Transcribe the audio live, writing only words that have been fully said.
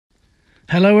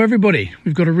Hello everybody,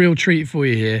 we've got a real treat for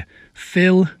you here.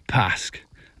 Phil Pask,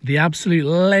 the absolute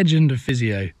legend of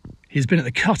physio. He's been at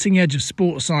the cutting edge of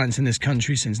sports science in this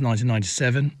country since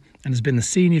 1997 and has been the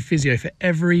senior physio for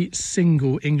every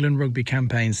single England rugby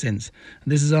campaign since.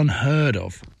 And this is unheard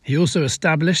of. He also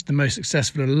established the most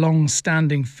successful and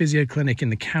long-standing physio clinic in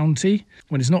the county.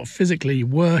 When he's not physically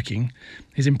working,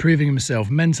 he's improving himself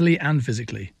mentally and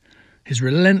physically. His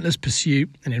relentless pursuit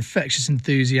and infectious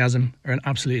enthusiasm are an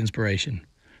absolute inspiration.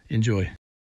 Enjoy.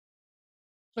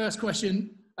 First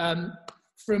question,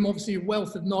 from obviously a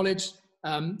wealth of knowledge,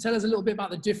 tell us a little bit about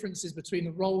the differences between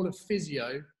the role of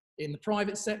physio in the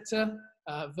private sector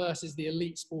versus the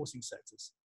elite sporting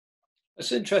sectors.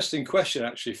 That's an interesting question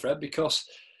actually, Fred, because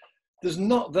there's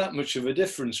not that much of a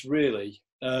difference really.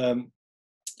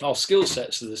 Our skill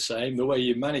sets are the same, the way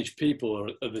you manage people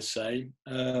are the same.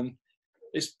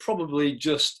 It's probably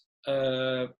just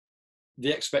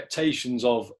the expectations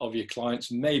of your clients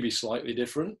may be slightly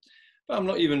different, but I'm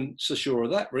not even so sure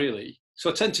of that really. So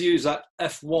I tend to use that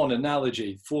F1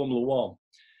 analogy, Formula One.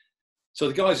 So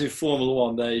the guys in Formula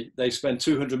One, they spend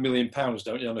 £200 million,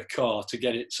 don't you, on a car to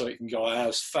get it so it can go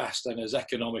as fast and as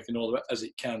economic and all that as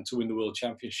it can to win the World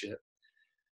Championship.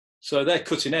 So they're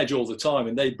cutting edge all the time,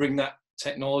 and they bring that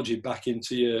technology back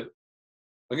into your,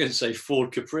 I'm going to say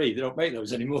Ford Capri. They don't make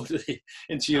those anymore, do they?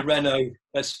 Into your Renault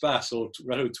Espace or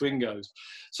Renault Twingos.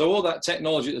 So all that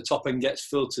technology at the top end gets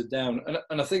filtered down.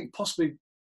 And I think possibly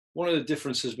one of the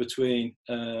differences between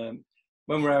when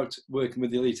we're out working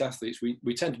with the elite athletes,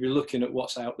 we tend to be looking at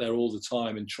what's out there all the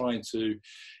time and trying to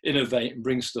innovate and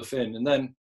bring stuff in. And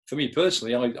then for me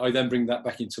personally, I then bring that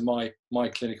back into my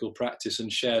clinical practice and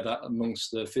share that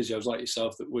amongst the physios like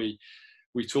yourself that we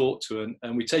talk to,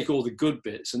 and we take all the good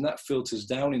bits, and that filters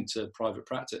down into private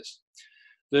practice.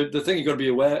 The thing you've got to be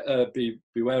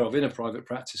aware of in a private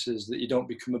practice is that you don't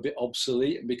become a bit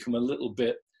obsolete and become a little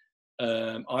bit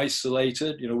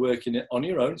isolated, working it on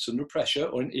your own, it's under pressure,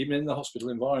 or even in the hospital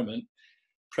environment.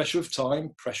 Pressure of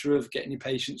time, pressure of getting your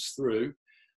patients through.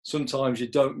 Sometimes you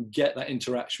don't get that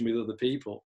interaction with other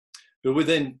people. But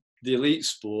within the elite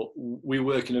sport, we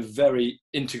work in a very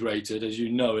integrated, as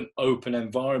you know, an open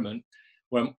environment,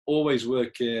 where I'm always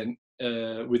working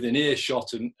within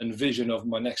earshot and vision of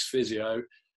my next physio,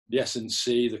 the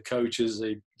S&C, the coaches,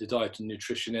 the diet and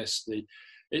nutritionists.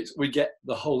 We get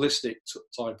the holistic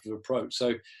type of approach.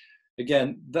 So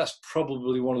again, that's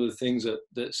probably one of the things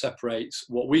that separates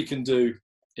what we can do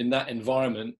in that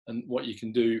environment and what you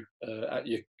can do at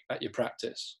your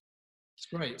practice. That's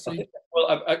great. So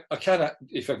I can,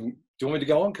 if I can, do you want me to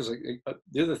go on? Because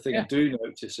the other thing I do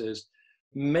notice is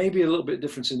maybe a little bit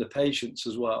difference in the patients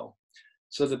as well.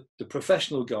 So the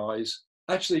professional guys,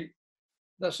 actually,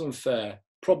 that's unfair.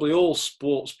 Probably all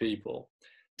sports people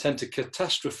tend to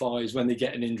catastrophize when they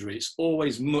get an injury. It's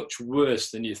always much worse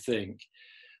than you think.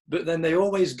 But then they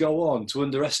always go on to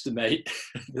underestimate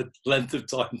the length of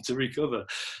time to recover.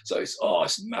 So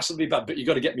it's massively bad, but you've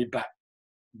got to get me back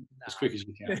as quick as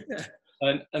you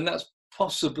can. and that's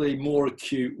possibly more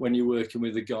acute when you're working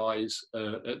with the guys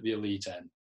at the elite end.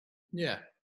 Yeah.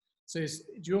 So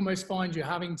do you almost find you're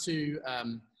having to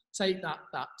take that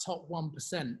top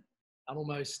 1% and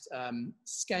almost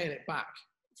scale it back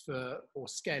or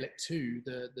scale it to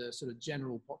the sort of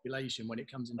general population when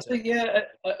it comes into... I think,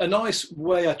 a nice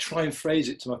way I try and phrase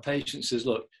it to my patients is,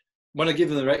 look, when I give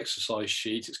them their exercise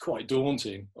sheet, it's quite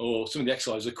daunting, or some of the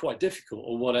exercises are quite difficult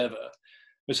or whatever.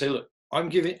 I say, look, I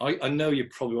know you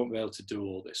probably won't be able to do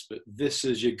all this, but this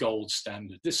is your gold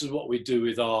standard. This is what we do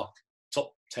with our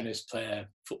top tennis player,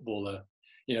 footballer,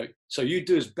 so you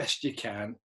do as best you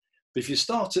can. But if you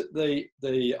start at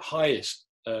the highest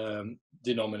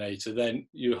denominator, then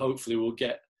you hopefully will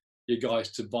get your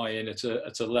guys to buy in at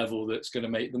a level that's going to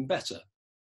make them better.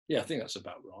 Yeah, I think that's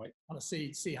about right. I want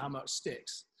to see how much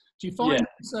sticks. Do you find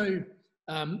so?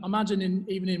 Imagine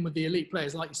even with the elite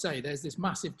players, like you say, there's this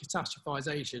massive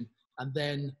catastrophization, and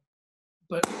then,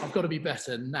 but I've got to be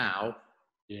better now.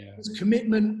 Yeah. Does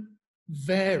commitment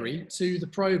vary to the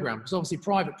program? Because obviously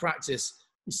private practice,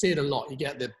 you see it a lot. You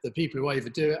get the people who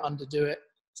overdo it, underdo it.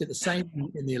 Is it the same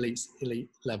in the elite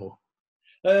level?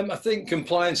 I think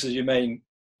compliance is your main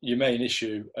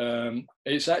issue.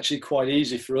 It's actually quite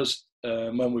easy for us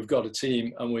when we've got a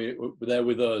team and we're there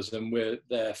with us and we're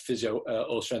their physio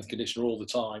or strength conditioner all the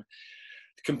time.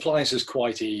 Compliance is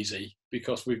quite easy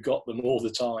because we've got them all the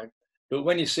time. But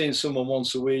when you're seeing someone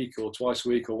once a week or twice a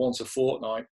week or once a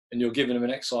fortnight, and you're giving them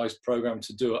an exercise program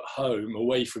to do at home,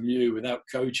 away from you, without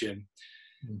coaching,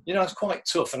 it's quite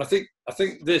tough. And I think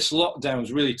this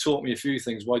lockdown's really taught me a few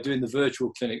things by doing the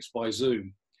virtual clinics by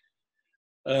Zoom.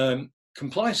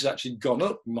 compliance has actually gone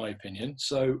up, in my opinion.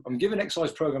 So I'm giving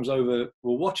exercise programs over,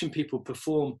 we're watching people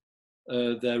perform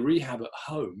their rehab at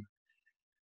home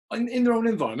in their own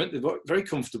environment. They're very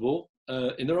comfortable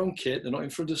in their own kit. They're not in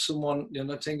front of someone, you know,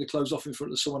 they're taking the clothes off in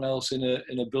front of someone else in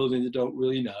a building they don't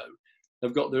really know.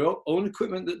 They've got their own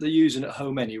equipment that they're using at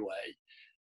home anyway.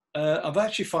 I've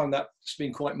actually found that's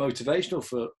been quite motivational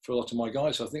for a lot of my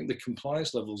guys. So I think the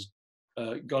compliance levels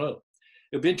gone up.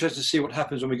 It'll be interesting to see what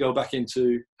happens when we go back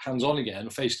into hands-on again,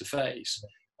 face-to-face,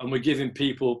 and we're giving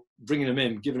people, bringing them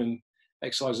in, giving them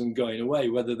exercise and going away,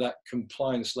 whether that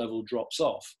compliance level drops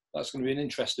off. That's going to be an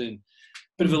interesting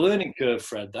bit of a learning curve,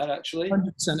 Fred, that actually.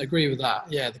 100% agree with that.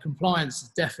 Yeah, the compliance is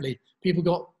definitely,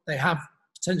 they have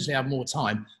potentially have more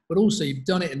time, but also you've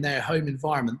done it in their home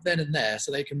environment then and there,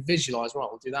 so they can visualize, right,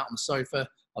 we'll do that on the sofa,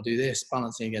 I'll do this,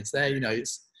 balancing against there, you know,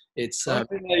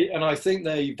 I think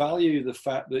they value the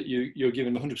fact that you're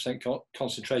giving 100%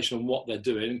 concentration on what they're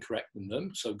doing and correcting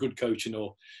them. So good coaching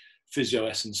or physio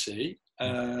S&C.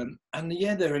 And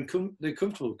yeah, they're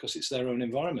comfortable because it's their own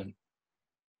environment.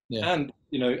 Yeah. And,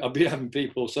 you know, I'll be having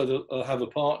people, so they'll have a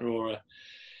partner or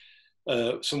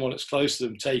someone that's close to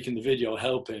them taking the video,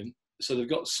 helping. So they've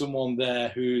got someone there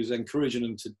who's encouraging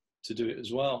them to do it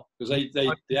as well, because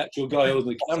the actual guy holding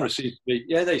the camera seems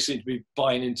to be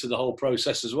buying into the whole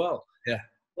process as well.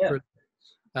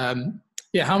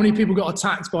 How many people got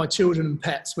attacked by children and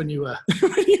pets when you were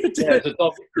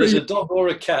there's a dog or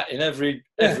a cat in every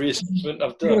assessment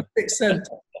I've done. It's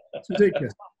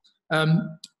ridiculous.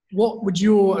 What would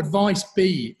your advice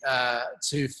be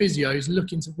to physios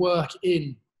looking to work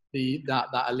in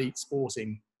that elite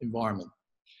sporting environment?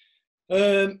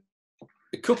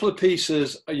 A couple of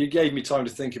pieces, you gave me time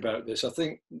to think about this. I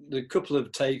think the couple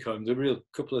of take-home, the real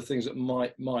couple of things that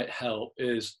might help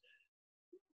is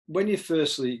when you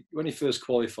first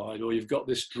qualified, or you've got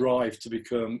this drive to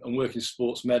become and work in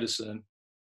sports medicine,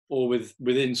 or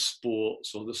within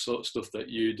sports, or the sort of stuff that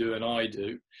you do and I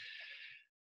do,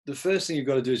 the first thing you've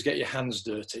got to do is get your hands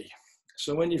dirty.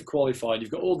 So when you've qualified,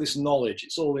 you've got all this knowledge,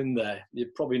 it's all in there. You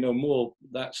probably know more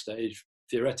at that stage,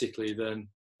 theoretically, than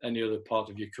any other part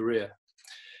of your career.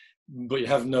 But you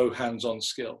have no hands-on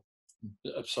skill,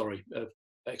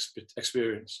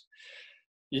 experience.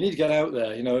 You need to get out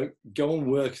there, you know, go and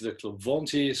work at the club,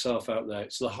 volunteer yourself out there.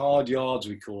 It's the hard yards,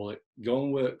 we call it. Go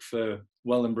and work for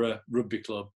Wellingborough Rugby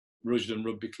Club, Rushden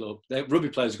Rugby Club. Rugby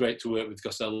players are great to work with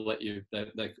because they'll let you,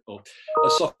 or a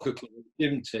soccer club, a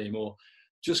gym team, or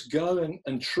just go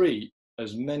and treat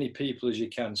as many people as you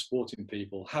can, sporting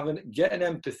people. Get an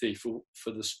empathy for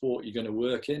the sport you're going to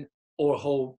work in, or a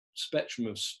whole spectrum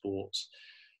of sports.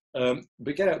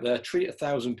 But get out there, treat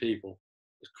 1,000 people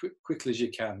as quickly as you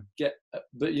can.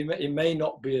 But you may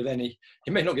not be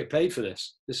you may not get paid for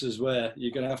this. This is where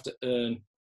you're going to have to earn,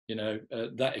 you know,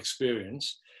 that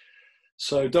experience.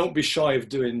 So don't be shy of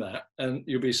doing that, and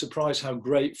you'll be surprised how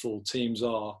grateful teams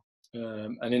are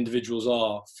and individuals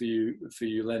are for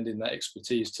you lending that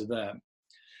expertise to them.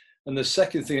 And the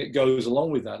second thing that goes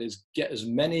along with that is get as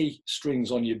many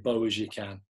strings on your bow as you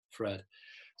can, Fred.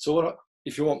 So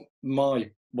if you want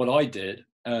what I did,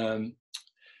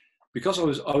 because I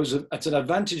was at an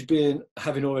advantage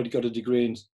having already got a degree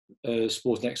in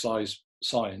sports and exercise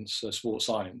science, sports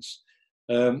science.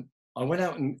 I went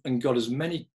out and got as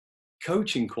many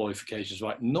coaching qualifications,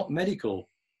 right? Not medical,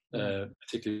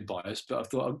 particularly biased, but I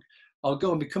thought I'll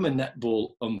go and become a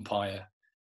netball umpire.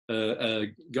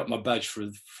 Got my badge for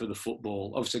the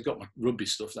football. Obviously, I got my rugby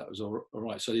stuff. That was all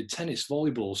right. So I did tennis,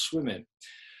 volleyball, swimming.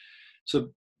 So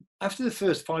after the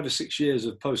first 5 or 6 years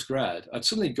of post-grad, I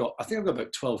think I've got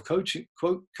about 12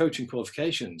 coaching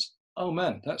qualifications. Oh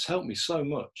man, that's helped me so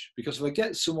much, because if I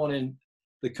get someone in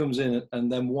that comes in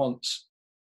and then wants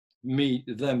me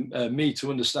to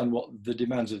understand what the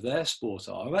demands of their sport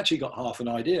are, I've actually got half an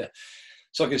idea.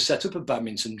 So I can set up a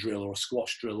badminton drill or a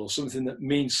squash drill or something that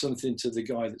means something to the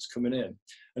guy that's coming in.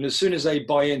 And as soon as they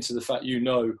buy into the fact you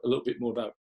know a little bit more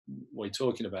about what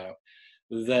you're talking about,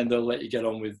 then they'll let you get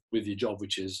on with your job,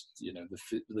 which is, you know,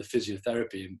 the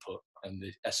physiotherapy input and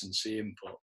the S&C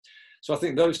input. So I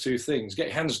think those two things, get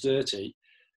your hands dirty,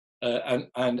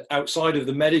 and outside of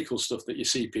the medical stuff that you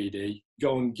CPD,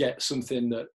 go and get something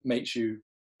that makes you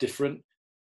different,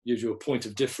 gives you a point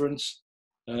of difference.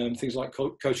 Things like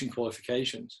coaching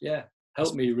qualifications. Yeah,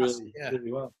 helped me really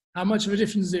well. How much of a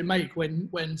difference does it make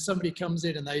when somebody comes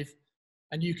in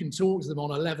and you can talk to them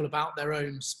on a level about their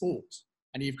own sport,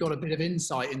 and you've got a bit of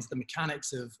insight into the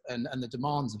mechanics of and the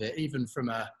demands of it, even from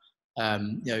that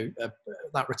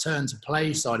return to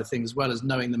play side of things, as well as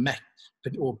knowing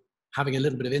or having a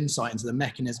little bit of insight into the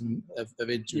mechanism of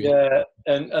injury. Yeah,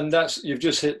 and that's, you've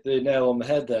just hit the nail on the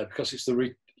head there, because it's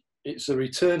it's the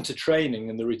return to training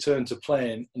and the return to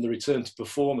playing and the return to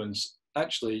performance.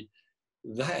 Actually,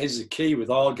 that is the key with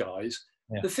our guys.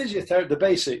 Yeah. The physiotherapy, the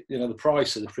basic, the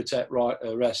price of the protect,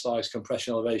 rest, ice,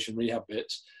 compression, elevation, rehab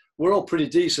bits, we're all pretty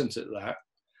decent at that.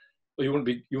 But you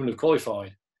wouldn't have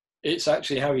qualified. It's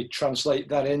actually how you translate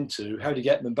that into how do you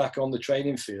get them back on the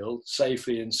training field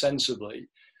safely and sensibly,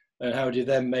 and how do you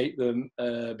then make them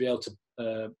be able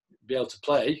to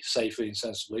play safely and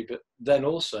sensibly, but then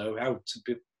also how to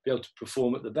be able to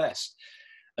perform at the best.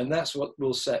 And that's what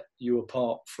will set you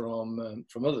apart from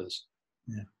others.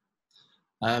 Yeah.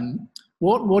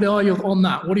 What are your on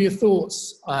that? What are your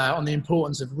thoughts on the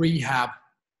importance of rehab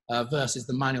versus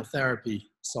the manual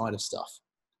therapy side of stuff?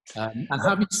 And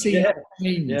have you seen that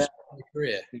change in your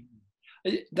career?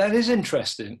 That is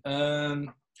interesting.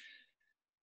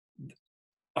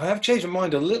 I have changed my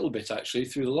mind a little bit actually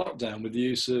through the lockdown with the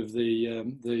use of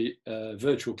the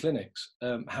virtual clinics.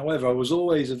 However, I was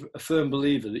always a firm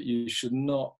believer that you should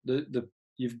not.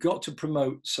 You've got to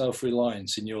promote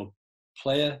self-reliance in your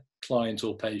player, client,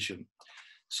 or patient.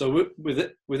 So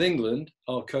with England,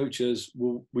 our coaches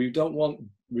we don't want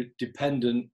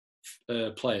dependent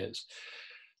players,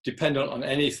 dependent on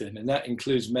anything, and that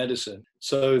includes medicine.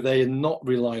 So they are not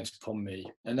reliant upon me.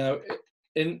 And now,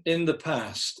 in the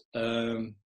past,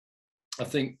 I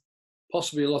think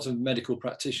possibly a lot of medical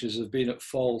practitioners have been at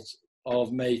fault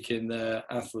of making their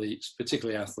athletes,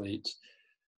 particularly athletes,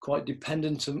 quite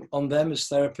dependent on them as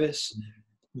therapists.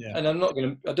 Yeah. And I don't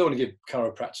want to give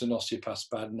chiropractors and osteopaths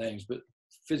bad names, but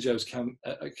physios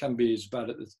can be as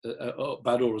bad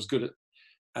bad or as good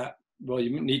at well,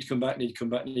 you need to come back.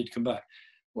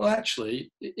 Well,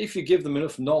 actually, if you give them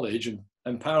enough knowledge and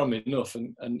empower them enough,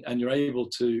 and you're able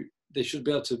to, they should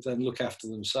be able to then look after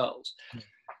themselves. Yeah.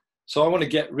 So I want to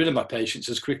get rid of my patients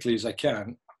as quickly as I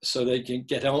can so they can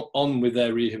get on with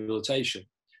their rehabilitation.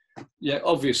 Yeah,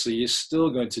 obviously, you're still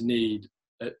going to need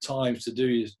at times to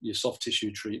do your soft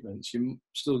tissue treatments. You're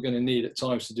still going to need at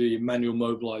times to do your manual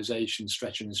mobilization,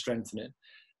 stretching and strengthening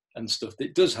and stuff.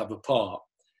 It does have a part.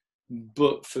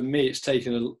 But for me, it's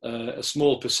taken a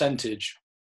small percentage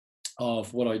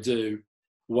of what I do,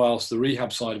 whilst the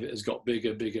rehab side of it has got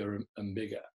bigger and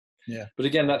bigger. Yeah. But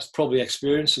again, that's probably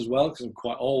experience as well, because I'm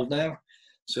quite old now.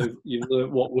 So you've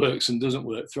learned what works and doesn't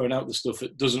work, thrown out the stuff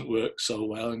that doesn't work so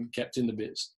well and kept in the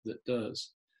bits that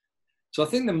does. So I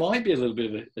think there might be a little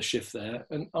bit of a shift there.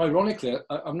 And ironically,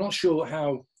 I'm not sure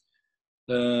how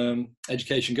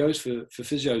education goes for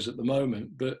physios at the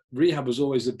moment, but rehab was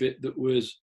always a bit that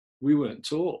we weren't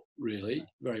taught really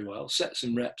very well. Sets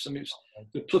and reps. I mean,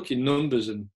 they're plucking numbers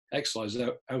and exercises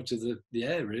out of the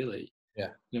air, really.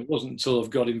 Yeah. It wasn't until I've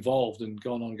got involved and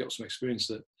gone on and got some experience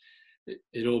that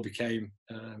it all became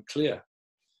clear.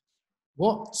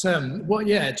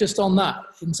 Yeah, just on that,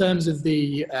 in terms of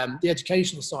the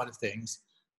educational side of things,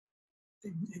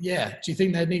 yeah, do you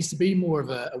think there needs to be more of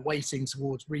a weighting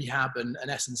towards rehab and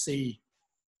S&C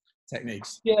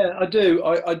techniques? Yeah, I do.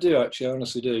 I do actually, I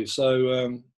honestly do.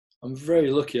 So I'm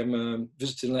very lucky. I'm a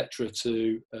visiting lecturer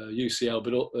to UCL,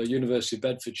 but University of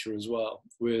Bedfordshire as well,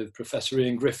 with Professor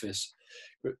Ian Griffiths.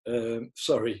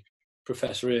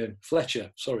 Professor Ian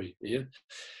Fletcher. Sorry, Ian.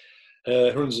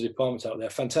 Runs a department out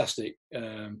there. Fantastic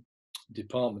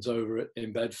department over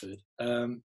in Bedford.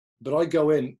 But I go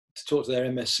in to talk to their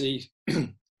MSc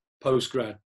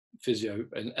postgrad physio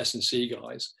and S&C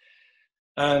guys,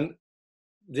 and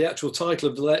the actual title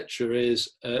of the lecture is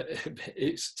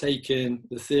it's taking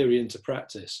the theory into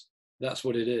practice. That's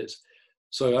what it is.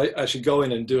 So I should go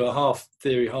in and do a half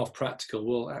theory, half practical.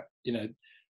 Well,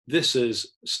 this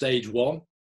is stage 1,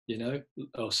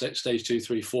 or stage 2,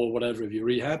 3, 4, whatever of your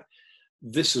rehab.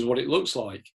 This is what it looks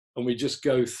like. And we just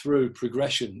go through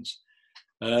progressions.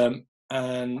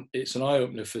 And it's an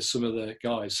eye-opener for some of the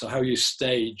guys. So how you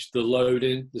stage the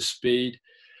loading, the speed,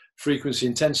 frequency,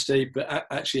 intensity, but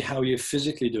actually how you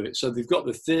physically do it. So they've got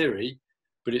the theory,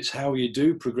 but it's how you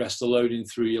do progress the loading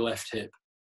through your left hip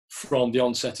from the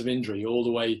onset of injury all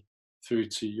the way through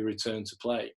to your return to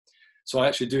play. So I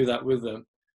actually do that with them.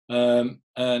 And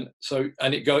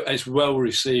it's well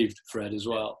received, Fred, as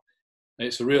well.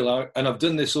 It's and I've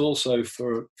done this also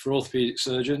for orthopedic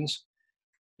surgeons,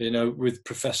 with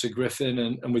Professor Griffin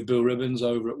and with Bill Ribbons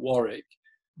over at Warwick.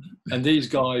 And these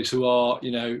guys who are,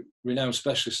 renowned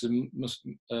specialists in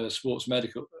sports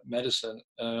medicine,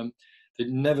 they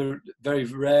very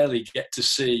rarely get to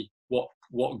see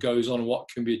what goes on and what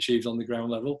can be achieved on the ground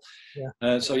level.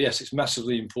 Yeah. So yes, it's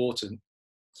massively important.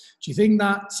 Do you think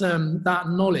that that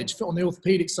knowledge on the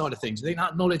orthopedic side of things, do you think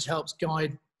that knowledge helps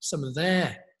guide some of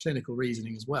their clinical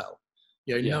reasoning as well?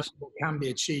 Yes. What can be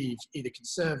achieved either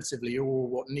conservatively or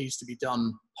what needs to be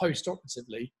done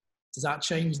post-operatively does that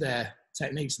change their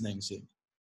techniques and things?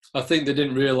 I think they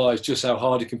didn't realise just how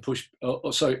hard you can push.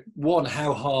 One,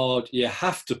 how hard you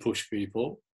have to push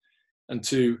people, and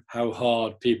two, how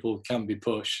hard people can be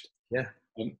pushed. Yeah.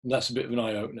 And that's a bit of an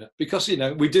eye-opener because,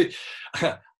 we do,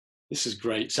 this is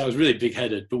great, sounds really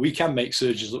big-headed, but we can make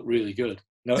surgeons look really good.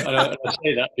 And I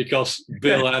say that because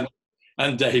Bill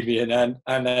and Damien and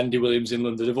Andy Williams in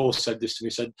London have all said this to me,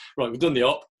 said, right, we've done the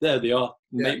op, there they are,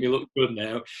 make me look good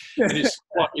now. And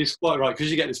it's quite right,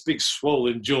 because you get this big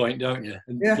swollen joint, don't you?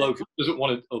 And the bloke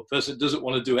person doesn't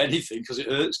want to do anything because it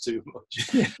hurts too much.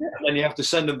 And then you have to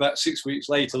send them back 6 weeks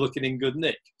later looking in good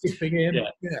nick.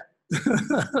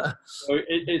 So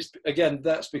it's again,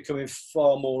 that's becoming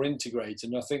far more integrated,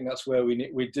 and I think that's where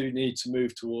we do need to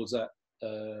move towards that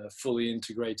fully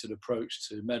integrated approach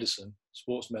to medicine,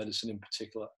 sports medicine in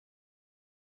particular.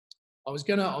 I was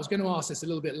gonna ask this a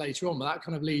little bit later on, but that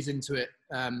kind of leads into it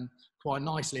quite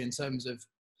nicely in terms of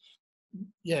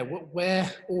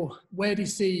where do you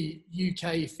see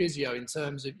UK physio in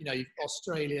terms of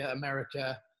Australia,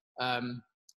 America?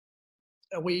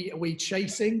 Are we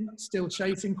still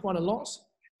chasing quite a lot?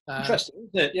 Interesting,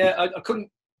 isn't it? Yeah, I couldn't.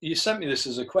 You sent me this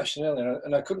as a question earlier,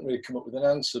 and I couldn't really come up with an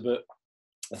answer. But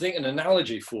I think an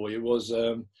analogy for you was,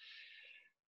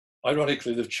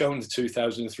 ironically, they've shown the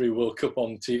 2003 World Cup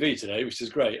on TV today, which is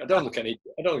great. I don't look any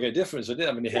difference. I didn't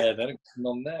have any hair then,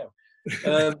 none now.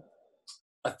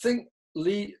 I think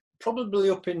probably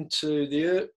up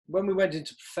into when we went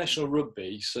into professional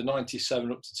rugby, so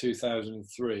 97 up to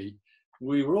 2003.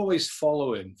 We were always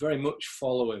very much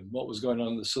following what was going on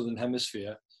in the Southern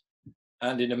Hemisphere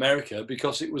and in America,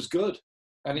 because it was good,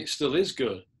 and it still is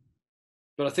good.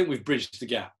 But I think we've bridged the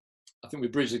gap. I think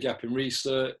we've bridged the gap in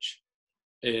research,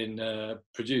 in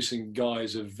producing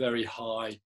guys of very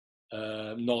high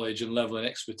knowledge and level and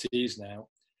expertise now.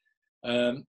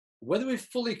 Whether we've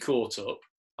fully caught up,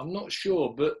 I'm not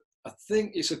sure, but I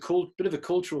think it's a bit of a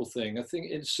cultural thing. I think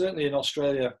it's certainly in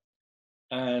Australia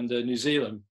and New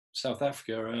Zealand, South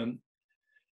Africa,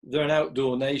 they're an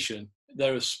outdoor nation.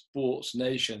 They're a sports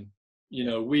nation.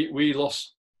 We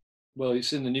lost, well,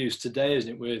 it's in the news today,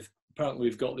 isn't it, apparently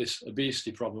we've got this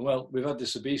obesity problem. Well, we've had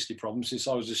this obesity problem since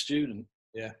I was a student.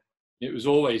 Yeah. It was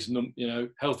always,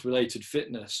 health-related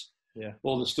fitness. Yeah.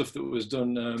 All the stuff that was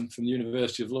done from the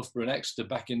University of Loughborough and Exeter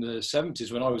back in the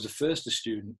 70s when I was the first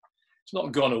student. It's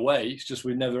not gone away. It's just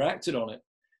we've never acted on it.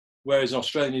 Whereas in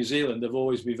Australia and New Zealand, they've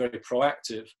always been very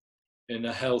proactive in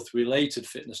a health-related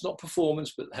fitness, not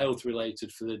performance, but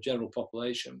health-related for the general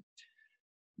population.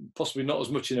 Possibly not as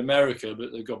much in America,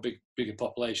 but they've got bigger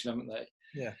population, haven't they?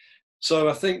 Yeah. So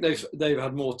I think they've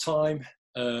had more time,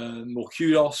 more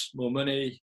kudos, more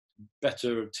money,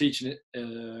 better teaching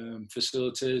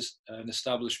facilities and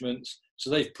establishments. So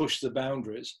they've pushed the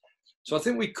boundaries. So I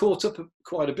think we caught up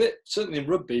quite a bit, certainly in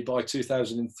rugby by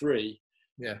 2003.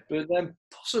 Yeah. But then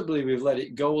possibly we've let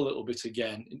it go a little bit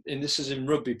again. And this is in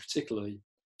rugby particularly,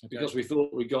 because we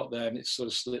thought we got there and it's sort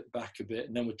of slipped back a bit.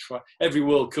 And then we try every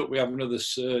World Cup, we have another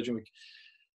surge,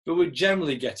 but we're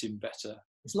generally getting better.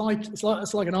 It's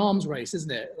like an arms race,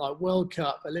 isn't it? Like World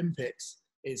Cup, Olympics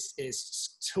is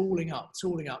tooling up,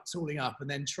 and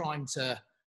then trying to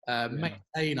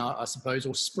maintain, I suppose,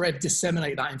 or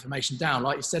disseminate that information down.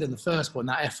 Like you said in the first one,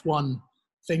 that F1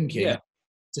 thinking,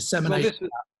 disseminate. Well,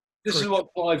 this is what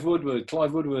Clive Woodward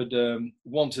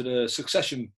wanted a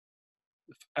succession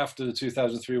after the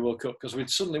 2003 World Cup, because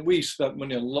we spent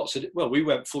money on we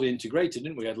went fully integrated,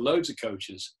 didn't we? We had loads of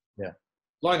coaches. Yeah.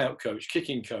 Line-out coach,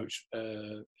 kicking coach,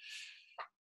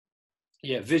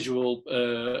 visual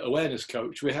awareness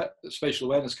coach. We had a spatial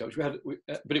awareness coach.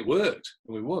 But it worked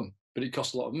and we won. But it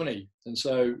cost a lot of money, and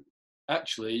so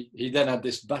actually he then had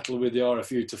this battle with the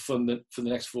RFU to fund it for the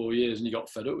next 4 years, and he got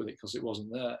fed up with it because it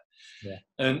wasn't there. Yeah.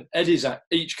 And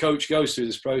each coach goes through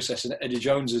this process, and Eddie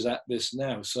Jones is at this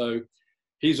now. So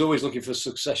he's always looking for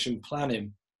succession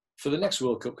planning for the next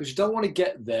World Cup, because you don't want to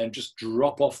get there and just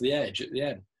drop off the edge at the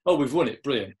end. Oh, we've won it,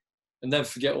 brilliant. And then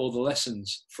forget all the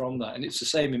lessons from that. And it's the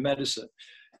same in medicine.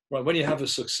 Right, when you have a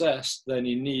success, then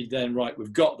you need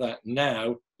we've got that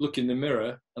now, look in the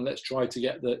mirror and let's try to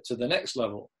get to the next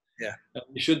level. Yeah. And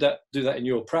you should do that in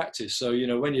your practice. So,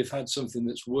 when you've had something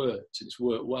it's worked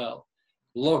well,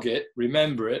 log it,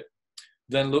 remember it,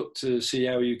 then look to see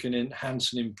how you can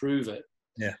enhance and improve it.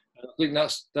 Yeah. And I think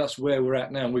that's where we're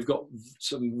at now. And we've got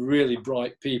some really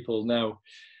bright people now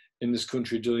in this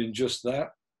country doing just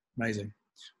that. Amazing.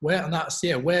 Where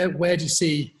do you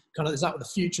see kind of, is that what the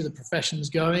future of the profession's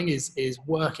going, is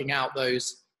working out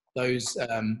those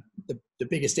the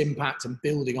biggest impact and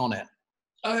building on it?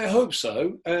 I hope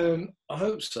so.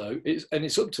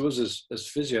 It's up to us as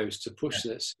physios to push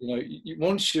this.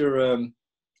 Once you're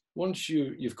once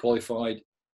you've qualified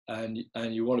and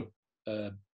you want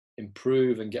to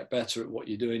improve and get better at what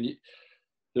you're doing,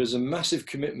 there's a massive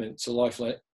commitment to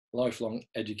lifelong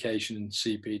education and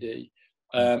CPD.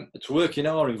 To work in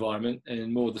our environment and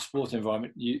in more the sport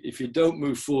environment, if you don't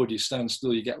move forward, you stand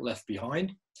still, you get left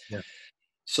behind. Yeah.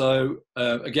 So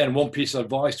again, one piece of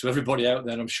advice to everybody out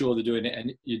there, and I'm sure they're doing it,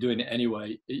 and you're doing it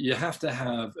anyway. You have to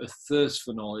have a thirst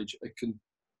for knowledge,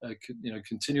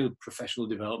 continual professional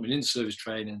development, in-service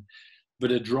training,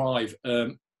 but a drive.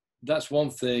 That's one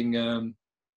thing. I'm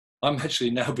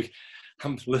actually now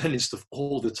I'm learning stuff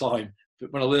all the time.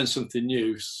 But when I learn something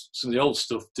new, some of the old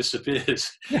stuff disappears,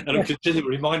 and I'm continually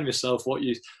reminding myself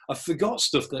I forgot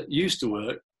stuff that used to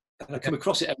work, and I come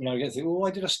across it every now and again and think, well,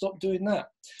 why did I stop doing that?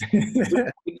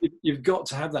 You've got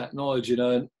to have that knowledge,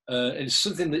 and it's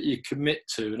something that you commit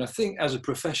to. And I think as a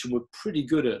profession, we're pretty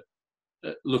good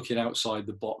at looking outside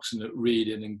the box and at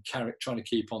reading and trying to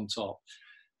keep on top,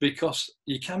 because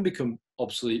you can become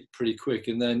obsolete pretty quick,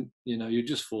 and then you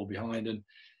just fall behind. And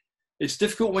it's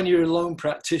difficult when you're a lone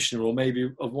practitioner, or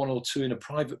maybe of one or two in a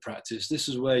private practice. This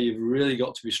is where you've really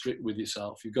got to be strict with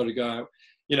yourself. You've got to go out,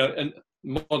 and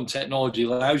modern technology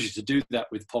allows you to do that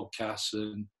with podcasts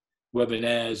and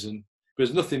webinars. And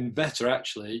there's nothing better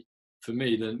actually for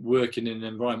me than working in an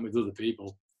environment with other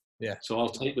people. Yeah. So I'll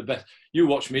take the best. You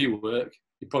watch me work,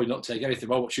 you probably not take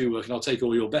anything. I'll watch you work, and I'll take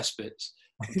all your best bits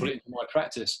and put it into my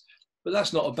practice. But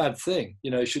that's not a bad thing.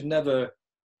 You should never.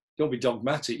 Don't be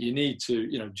dogmatic. You need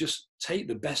to, just take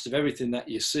the best of everything that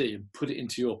you see and put it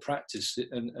into your practice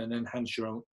and enhance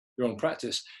your own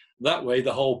practice. That way,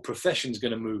 the whole profession is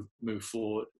going to move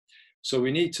forward. So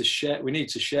we need to share. We need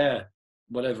to share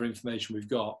whatever information we've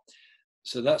got.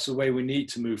 So that's the way we need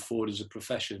to move forward as a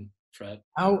profession, Fred.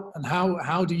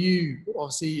 How do you,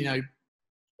 obviously,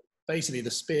 basically the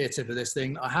spirit of this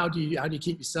thing? How do you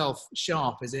keep yourself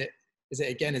sharp? Is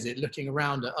it looking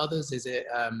around at others? Is it?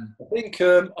 I think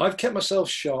I've kept myself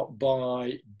sharp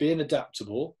by being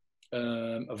adaptable.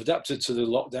 I've adapted to the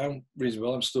lockdown reasonably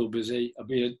well. I'm still busy.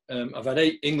 I've had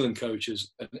 8 England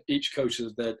coaches, and each coach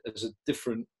has a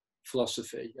different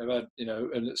philosophy. I've had,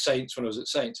 and at Saints, when I was at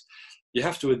Saints, you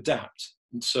have to adapt.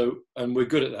 And we're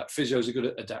good at that. Physios are good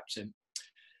at adapting.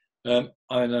 And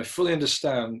I fully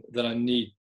understand that I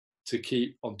need to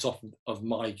keep on top of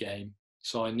my game.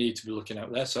 So I need to be looking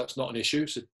out there. So that's not an issue.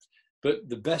 But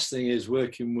the best thing is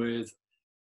working with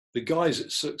the guys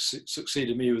that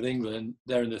succeeded me with England.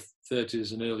 They're in the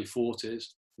 30s and early 40s.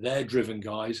 They're driven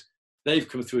guys. They've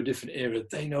come through a different era.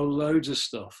 They know loads of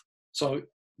stuff. So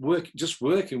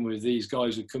working with these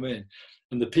guys who come in,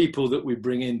 and the people that we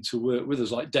bring in to work with us,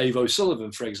 like Dave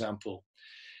O'Sullivan, for example,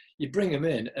 you bring them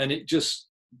in, and it just,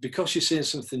 because you're seeing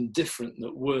something different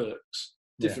that works,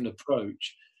 different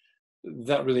approach,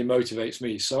 that really motivates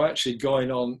me. So actually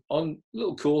going on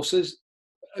little courses,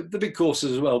 the big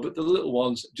courses as well, but the little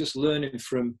ones, just learning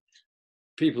from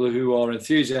people who are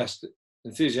enthusiastic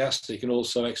and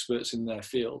also experts in their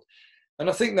field. And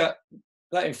I think that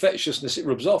infectiousness, it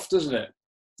rubs off, doesn't it?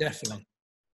 Definitely.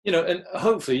 And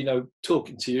hopefully,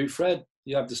 talking to you, Fred,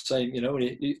 you have the same,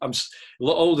 I'm a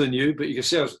lot older than you, but you can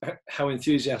see how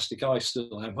enthusiastic I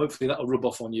still am. Hopefully that'll rub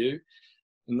off on you.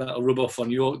 And that'll rub off on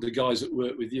the guys that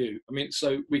work with you. I mean,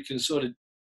 so we can sort of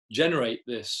generate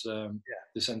this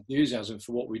this enthusiasm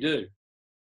for what we do.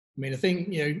 I mean, I think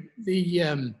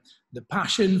the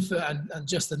passion for and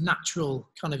just the natural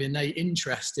kind of innate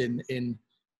interest in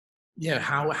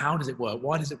how does it work?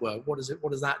 Why does it work? What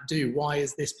does that do? Why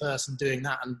is this person doing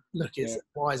that? And look,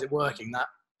 why is it working? That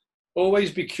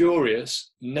always be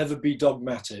curious, never be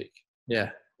dogmatic.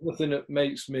 Yeah. Nothing that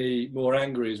makes me more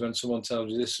angry is when someone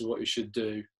tells you this is what you should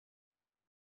do.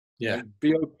 Yeah.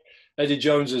 Eddie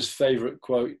Jones's favourite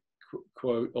quote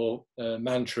or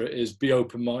mantra is be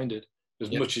open-minded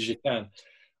as much as you can.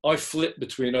 I flip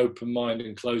between open-minded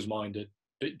and closed-minded,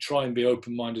 but try and be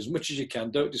open-minded as much as you can.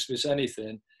 Don't dismiss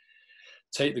anything.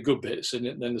 Take the good bits, and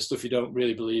then the stuff you don't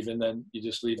really believe in, then you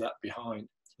just leave that behind.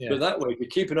 Yeah. But that way, if you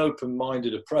keep an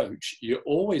open-minded approach, you're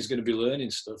always going to be learning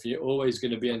stuff. You're always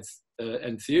going to be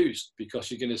enthused, because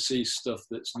you're going to see stuff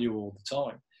that's new all the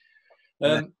time.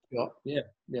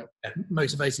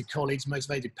 Motivated colleagues,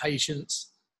 motivated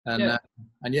patients, and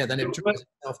then it drives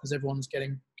itself because everyone's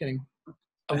getting.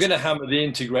 I'm going to hammer the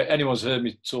integrate. Anyone's heard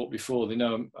me talk before, they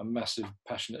know I'm massive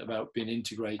passionate about being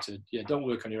integrated. Yeah, don't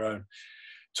work on your own.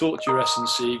 Talk to your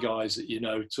S&C guys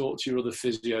that talk to your other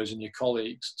physios and your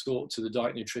colleagues, talk to the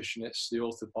diet nutritionists, the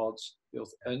orthopods,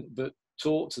 but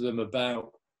talk to them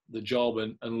about the job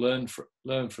and learn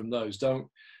from those. Don't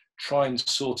try and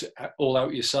sort it all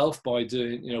out yourself by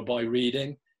by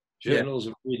reading journals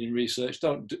and reading research.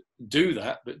 Don't do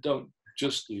that, but don't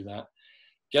just do that.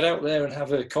 get out there and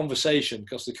have a conversation,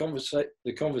 because the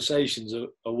conversations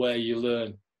are where you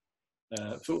learn.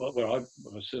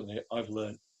 I've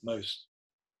learned most.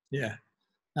 Yeah.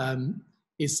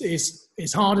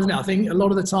 It's hard, isn't it? I think a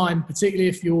lot of the time, particularly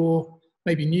if you're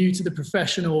maybe new to the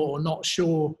profession or not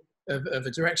sure of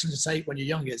a direction to take when you're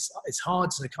young, it's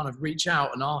hard to kind of reach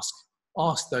out and ask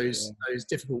those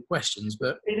difficult questions.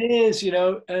 But it is,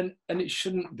 and it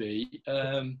shouldn't be.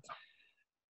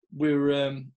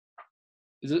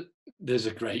 There's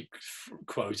a great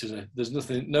quote, isn't it? There's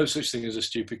no such thing as a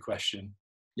stupid question.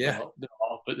 Yeah, well,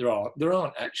 there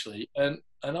aren't actually, and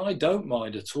I don't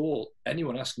mind at all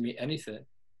anyone asking me anything.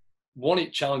 One,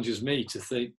 it challenges me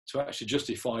to actually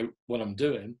justify what I'm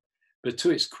doing, but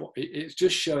two, it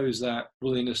just shows that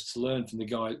willingness to learn from the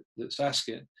guy that's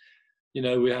asking.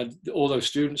 We had all those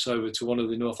students over to one of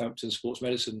the Northampton sports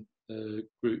medicine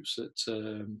groups at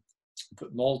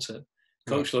Malton.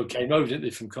 Coach Lowe came over, didn't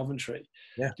they, from Coventry?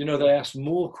 Yeah. They asked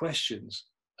more questions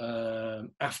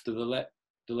after the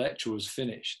lecture was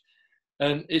finished,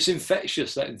 and it's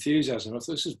infectious, that enthusiasm. I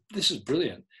thought this is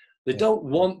brilliant. They don't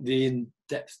want the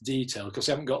in-depth detail because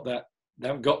they haven't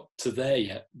got to there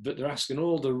yet, but they're asking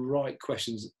all the right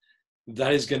questions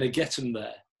that is going to get them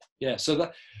there. Yeah, so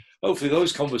that hopefully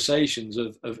those conversations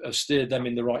have steered them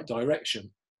in the right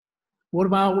direction. What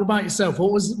about yourself?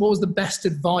 What was the best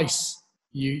advice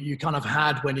you kind of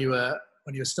had when you were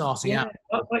starting out?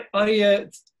 I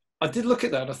did look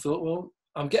at that and I thought, well,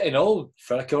 I'm getting old,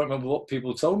 Fred. I can't remember what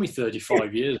people told me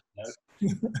 35 years ago.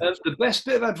 The best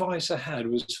bit of advice I had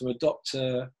was from a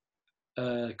doctor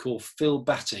called Phil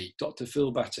Batty, Dr.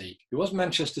 Phil Batty. He was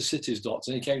Manchester City's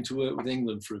doctor, and he came to work with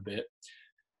England for a bit.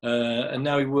 And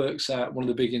now he works at one of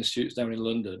the big institutes down in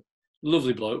London.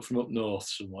 Lovely bloke from up north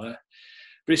somewhere.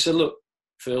 But he said, look,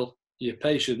 Phil, your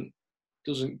patient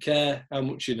doesn't care how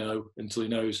much you know until he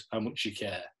knows how much you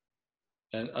care.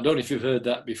 And I don't know if you've heard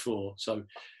that before. So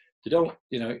they don't,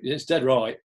 it's dead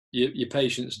right. Your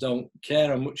patients don't care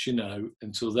how much you know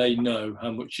until they know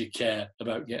how much you care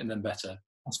about getting them better.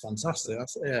 That's fantastic.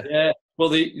 Yeah. Well,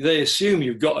 they assume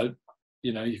you've got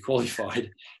you're qualified,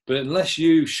 but unless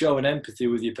you show an empathy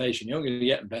with your patient, you're not going to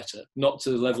get them better, not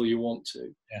to the level you want to.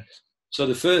 Yeah. So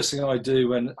the first thing I do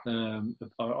when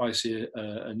I see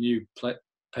a new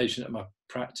patient at my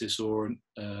practice or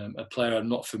a player I'm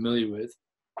not familiar with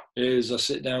is I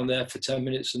sit down there for 10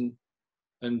 minutes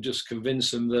and just convince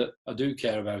them that I do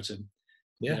care about them.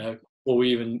 Yeah. Or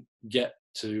we even get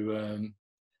to,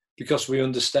 because we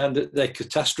understand that they're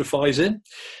catastrophizing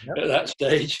at that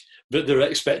stage, but their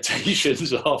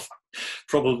expectations are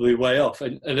probably way off.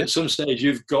 And at some stage,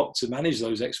 you've got to manage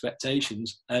those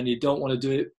expectations, and you don't want to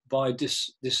do it by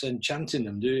disenchanting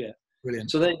them, do you? Brilliant.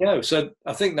 So there you go. So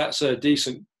I think that's a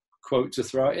decent quote to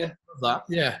throw at you. That,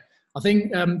 yeah. I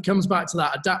think comes back to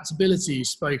that adaptability you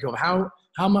spoke of.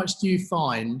 How much do you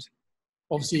find,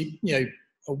 obviously, a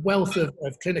wealth of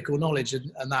clinical knowledge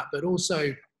and that, but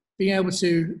also being able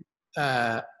to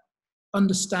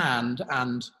understand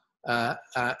and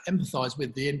empathize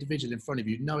with the individual in front of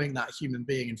you, knowing that human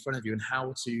being in front of you and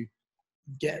how to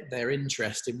get their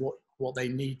interest in what they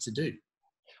need to do?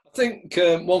 I think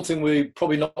one thing we've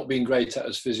probably not been great at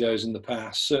as physios in the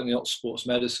past, certainly not sports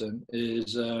medicine,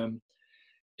 is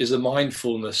the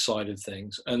mindfulness side of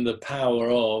things and the power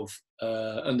of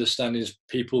understanding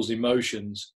people's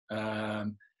emotions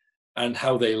and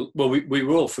how they. Well, we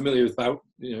were all familiar with about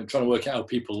trying to work out how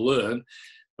people learn,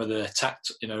 whether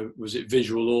they're was it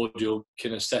visual, audio,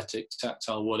 kinesthetic,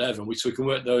 tactile, whatever. We can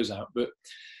work those out, but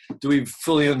do we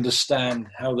fully understand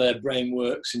how their brain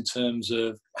works in terms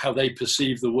of how they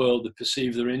perceive the world, they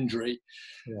perceive their injury,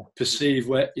 perceive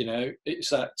where,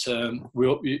 it's that,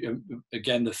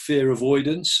 again, the fear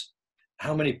avoidance.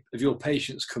 How many of your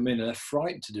patients come in and they're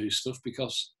frightened to do stuff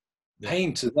because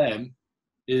pain to them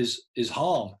is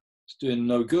harm. It's doing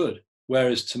no good.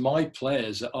 Whereas to my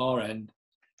players at our end,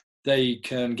 they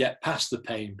can get past the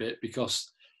pain bit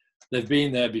because they've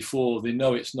been there before. They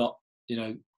know it's not,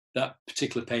 that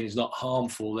particular pain is not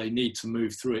harmful. They need to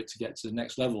move through it to get to the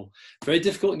next level. Very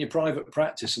difficult in your private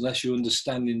practice unless you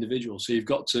understand the individual. So you've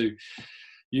got to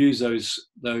use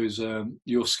those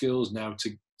your skills now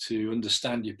to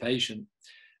understand your patient.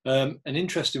 An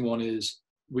interesting one is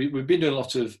we've been doing a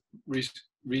lot of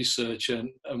research and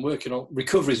working on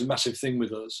recovery is a massive thing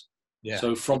with us. Yeah.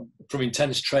 So from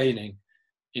intense training,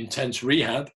 intense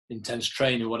rehab, intense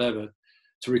training, whatever,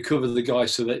 to recover the guy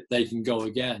so that they can go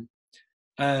again.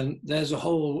 And there's a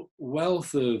whole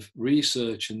wealth of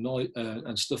research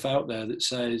and stuff out there that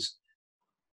says,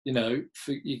 you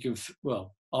can,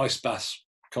 ice baths,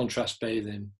 contrast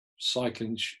bathing,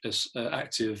 cycling,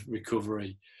 active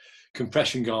recovery,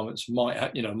 compression garments might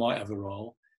have a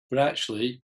role. but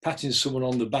actually patting someone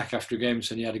on the back after a game and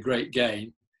saying you had a great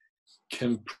game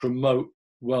can promote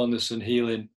wellness and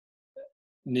healing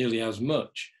nearly as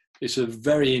much. It's a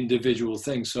very individual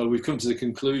thing. So we've come to the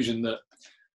conclusion that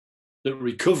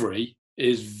recovery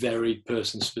is very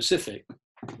person specific.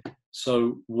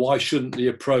 So why shouldn't the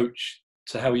approach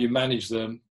to how you manage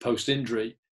them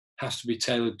post-injury has to be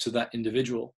tailored to that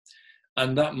individual?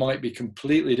 And that might be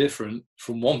completely different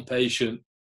from one patient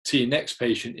to your next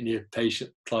patient in your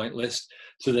patient client list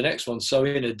to the next one. So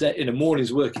in a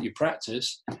morning's work at your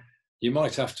practice, you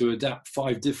might have to adapt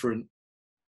 5 different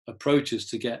approaches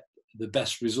to get the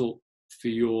best result for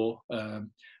your, and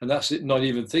that's it, not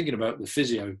even thinking about the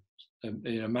physio,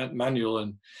 manual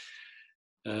and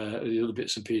the other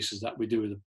bits and pieces that we do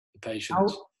with the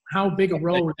patients. How big a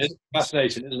role? It's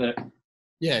fascinating, isn't it?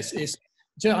 Yes,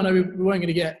 I know we weren't going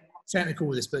to get technical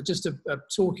with this, but just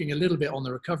talking a little bit on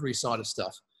the recovery side of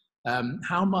stuff.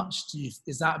 How much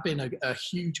has that been a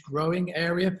huge growing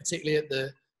area, particularly at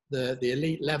the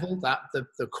elite level, that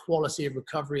the quality of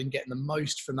recovery and getting the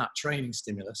most from that training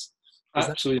stimulus?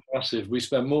 Absolutely massive. We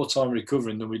spend more time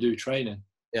recovering than we do training.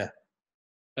 Yeah.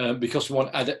 Because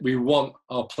we want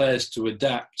our players to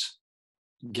adapt,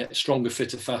 get stronger,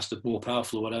 fitter, faster, more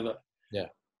powerful, or whatever. Yeah.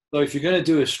 So if you're going to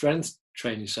do a strength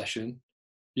training session,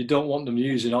 you don't want them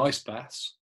using ice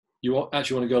baths. You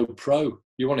actually want to go pro.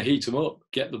 You want to heat them up,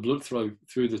 get the blood flow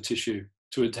through the tissue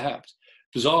to adapt.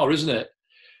 Bizarre, isn't it?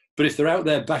 But if they're out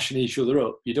there bashing each other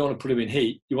up, you don't want to put them in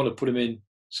heat. You want to put them in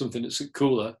something that's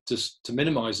cooler to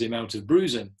minimise the amount of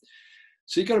bruising.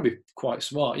 So you've got to be quite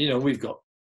smart.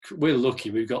 We're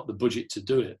lucky we've got the budget to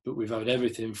do it, but we've had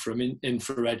everything from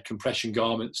infrared compression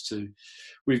garments to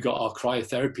we've got our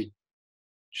cryotherapy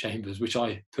chambers, which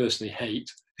I personally hate.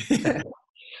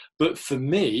 But for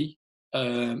me,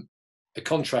 a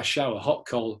contrast shower, hot,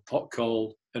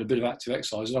 cold, and a bit of active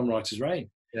exercise, and I'm right as rain.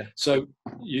 Yeah. So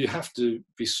you have to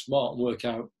be smart and work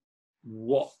out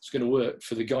what's going to work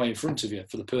for the guy in front of you,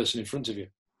 for the person in front of you.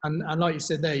 And like you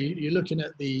said there, you're looking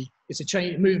at it's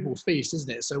a movable feast, isn't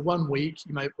it? So one week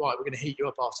you may, right, we're going to heat you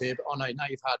up after here, but oh no, now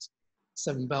you've had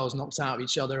 7 bells knocked out of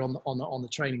each other on the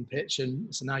training pitch,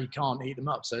 and so now you can't heat them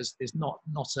up. So it's not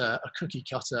a cookie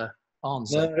cutter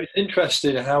answer. No, it's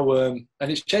interesting how, and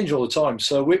it's changed all the time.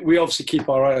 So we obviously keep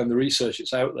our eye on the research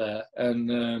that's out there,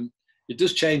 and it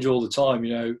does change all the time.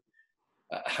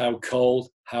 How cold,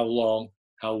 how long,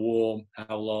 how warm,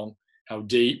 how long, how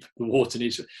deep the water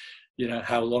needs.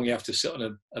 How long you have to sit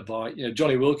on a bike.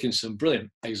 Johnny Wilkinson, brilliant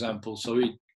example. So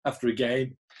after a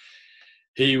game,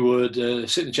 he would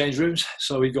sit in the change rooms.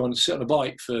 So he'd go and sit on a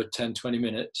bike for 10, 20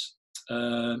 minutes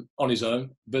on his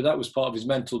own. But that was part of his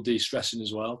mental de-stressing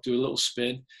as well. Do a little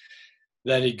spin.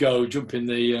 Then he'd go jump in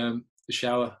the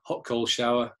shower, hot, cold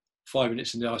shower, 5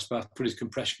 minutes in the ice bath, put his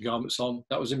compression garments on.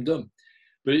 That was him done.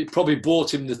 But it probably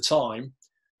bought him the time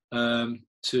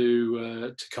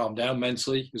to calm down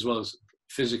mentally as well as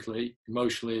physically,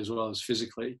 emotionally as well as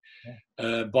physically.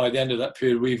 Yeah. By the end of that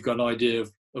period, we've got an idea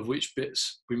of which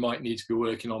bits we might need to be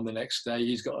working on the next day.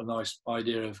 He's got a nice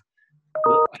idea of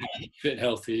how fit and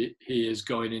healthy he is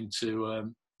going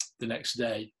into the next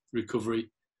day, recovery,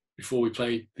 before we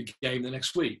play the game the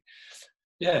next week.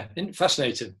 Yeah,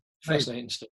 fascinating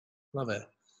stuff. Love it.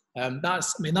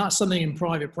 That's something in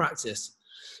private practice.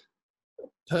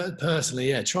 Personally,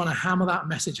 yeah, trying to hammer that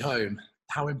message home,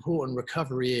 how important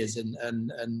recovery is, and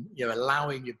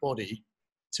allowing your body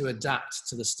to adapt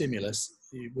to the stimulus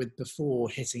before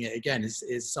hitting it again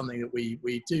is something that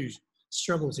we do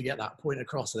struggle to get that point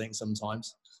across, I think,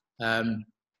 sometimes.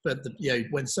 But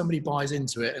when somebody buys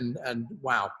into it and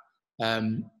wow.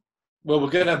 Well,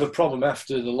 we're going to have a problem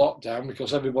after the lockdown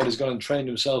because everybody's gone and trained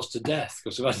themselves to death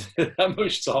because they've had that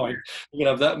much time. We're going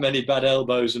to have that many bad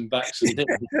elbows and backs. And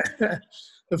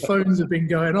the phones have been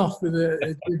going off with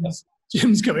the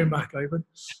gyms going back open.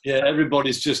 Yeah,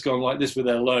 everybody's just gone like this with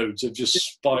their loads. They've just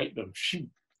spiked them.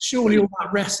 Surely all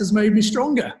that rest has made me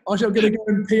stronger. I'm going to go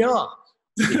in PR.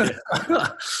 Yeah.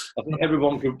 I think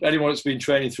anyone that's been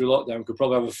training through lockdown could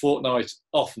probably have a fortnight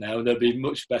off now and they'll be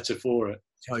much better for it.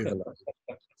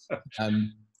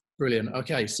 Brilliant.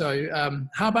 Okay, so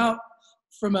how about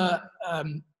from the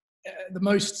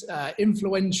most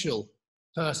influential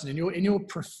person in your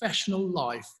professional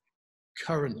life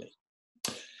currently?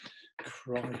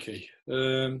 Crikey.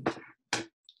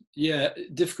 Yeah,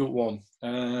 difficult one.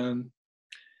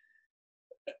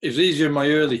 It was easier in my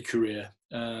early career.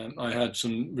 I had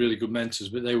some really good mentors,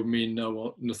 but they would mean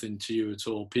nothing to you at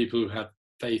all. People who had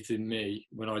faith in me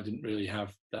when I didn't really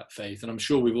have that faith. And I'm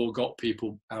sure we've all got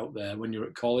people out there when you're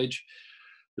at college,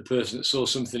 the person that saw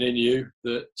something in you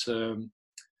that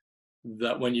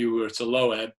when you were at a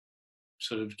low ebb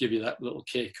sort of give you that little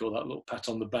kick or that little pat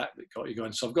on the back that got you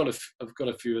going. So I've got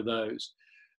a few of those.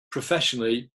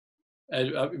 Professionally,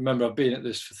 I remember I've been at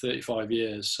this for 35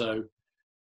 years, so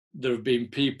there have been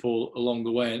people along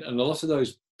the way, and a lot of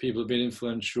those people have been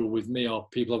influential with me are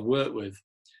people I've worked with.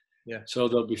 Yeah. So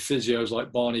there'll be physios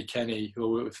like Barney Kenny, who I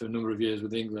worked with for a number of years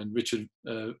with England. Richard,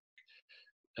 well,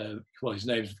 his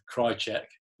name's Krychek,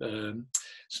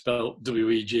 spelled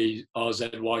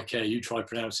WegrzYK. You try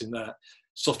pronouncing that.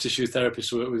 Soft tissue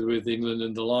therapists I work with England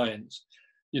and the Lions.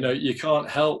 You know, you can't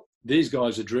help. These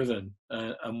guys are driven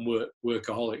and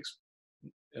workaholics.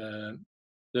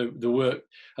 The work,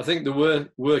 I think the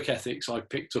work ethics I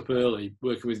picked up early,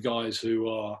 working with guys who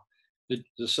are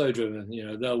they're so driven. You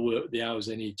know, they'll work the hours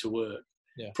they need to work.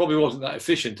 Yeah. Probably wasn't that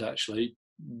efficient actually,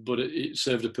 but it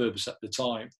served a purpose at the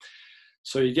time.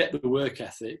 So you get the work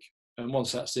ethic, and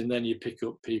once that's in, then you pick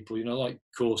up people. You know, like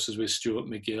courses with Stuart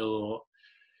McGill, or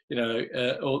you know,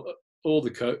 all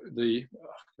the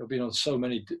I've been on so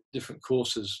many different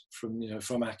courses from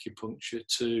acupuncture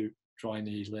to dry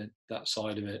needling, that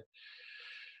side of it,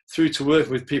 through to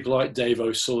working with people like Dave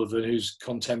O'Sullivan, who's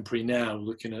contemporary now,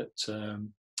 looking at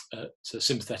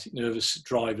sympathetic nervous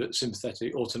drive, at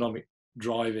sympathetic autonomic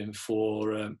driving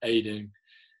for aiding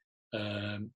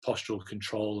postural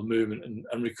control and movement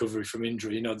and recovery from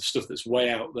injury. You know, the stuff that's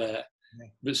way out there,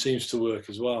 but seems to work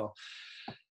as well.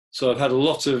 So I've had a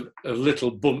lot of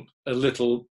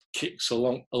little kicks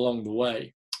along the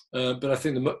way. But I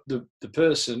think the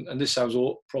person, and this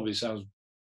probably sounds a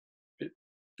bit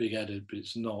big-headed, but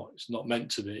it's not meant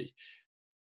to be.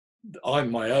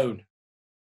 I'm my own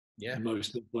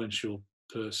most influential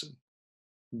person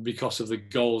because of the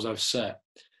goals I've set,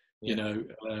 you know,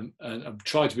 and I've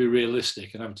tried to be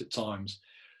realistic and haven't at times.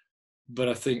 But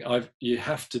I think you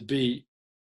have to be,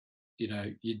 you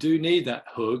know, you do need that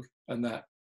hug and that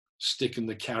stick and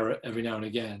the carrot every now and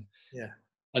again. Yeah.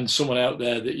 And someone out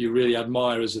there that you really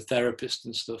admire as a therapist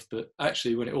and stuff. But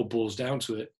actually, when it all boils down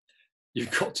to it,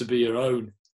 you've got to be your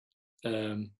own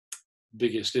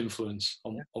biggest influence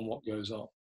on what goes on.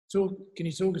 Can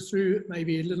you talk us through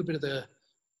maybe a little bit of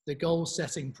the goal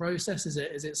setting process? Is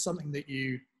it something that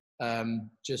you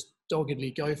just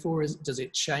doggedly go for? Does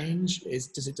it change?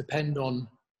 Does it depend on?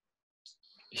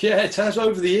 Yeah, it has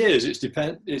over the years.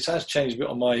 It has changed a bit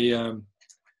on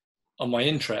my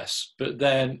interests. But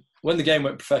then when the game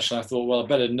went professional, I thought, well, I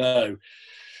better know.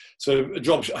 So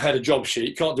I had a job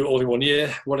sheet. Can't do it all in 1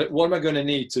 year. What am I going to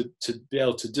need to be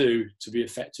able to do to be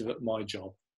effective at my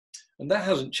job? And that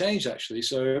hasn't changed actually.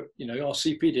 So, you know, our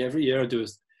CPD every year I do an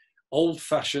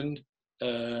old-fashioned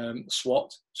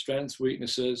SWOT, strengths,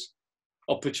 weaknesses,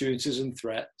 opportunities and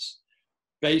threats,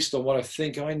 based on what I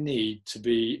think I need to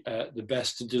be the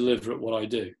best to deliver at what I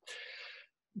do.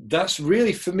 That's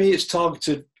really, for me, it's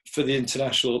targeted for the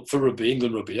international, for rugby,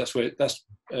 England rugby.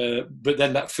 But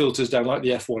then that filters down like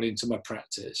the F1 into my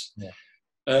practice. Yeah.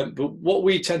 But what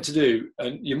we tend to do,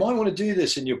 and you might want to do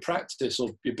this in your practice or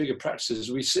your bigger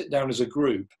practices, we sit down as a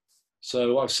group.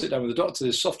 So I sit down with the doctor,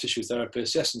 the soft tissue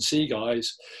therapist, S&C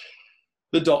guys,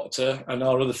 the doctor, and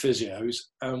our other physios,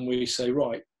 and we say,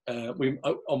 right,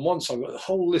 on one side, we've got the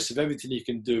whole list of everything you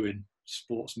can do in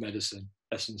sports medicine,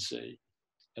 S&C.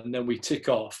 And then we tick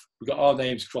off, we've got our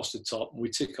names across the top, and we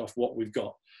tick off what we've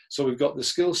got. So we've got the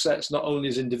skill sets, not only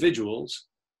as individuals,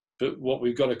 but what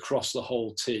we've got across the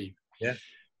whole team. Yeah.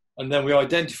 And then we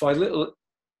identify little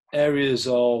areas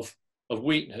of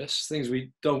weakness, things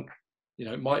we don't, you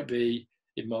know, it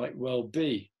might well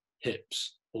be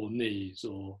hips or knees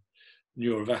or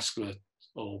neurovascular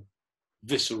or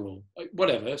visceral,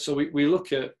 whatever. So we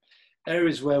look at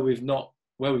areas where we're not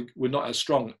as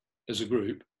strong as a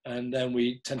group, and then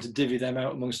we tend to divvy them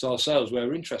out amongst ourselves where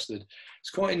we're interested. It's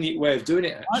quite a neat way of doing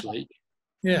it, actually.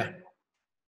 Yeah.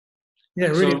 Yeah,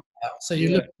 really. So you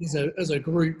look as a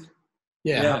group.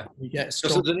 Yeah. You get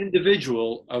strong. Because as an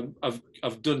individual,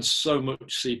 I've done so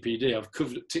much CPD. I've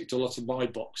ticked a lot of my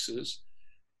boxes.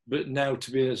 But now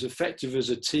to be as effective as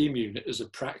a team unit, as a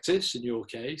practice in your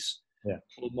case,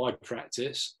 or my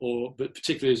practice, but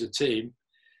particularly as a team,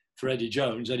 for Eddie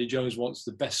Jones wants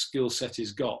the best skill set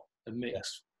he's got and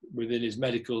mixed within his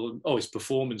his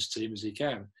performance team as he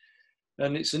can.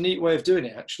 And it's a neat way of doing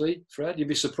it, actually, Fred. You'd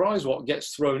be surprised what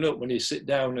gets thrown up when you sit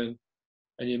down and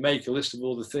you make a list of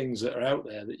all the things that are out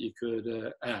there that you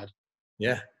could add.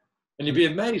 Yeah. And you'd be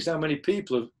amazed how many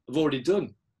people have already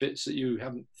done bits that you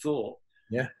haven't thought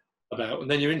about.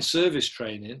 And then you're in service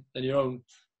training and your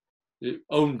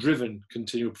own driven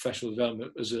continual professional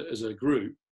development as a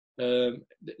group.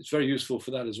 It's very useful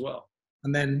for that as well.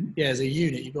 And then, as a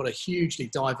unit, you've got a hugely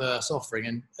diverse offering,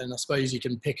 and I suppose you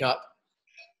can pick up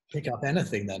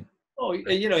anything then. Oh,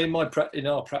 you know, in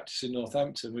our practice in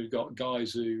Northampton, we've got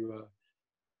guys who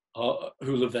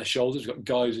love their shoulders. We've got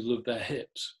guys who love their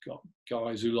hips. We've got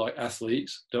guys who like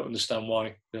athletes. Don't understand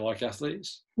why they like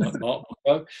athletes, like Mark.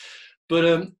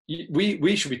 But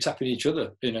we should be tapping each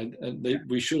other, you know, and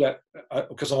we should,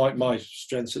 because I like my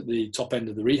strengths at the top end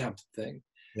of the rehab thing.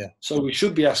 Yeah. So we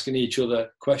should be asking each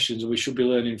other questions, and we should be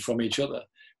learning from each other,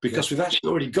 because we've actually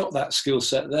already got that skill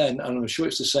set then, and I'm sure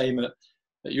it's the same at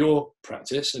your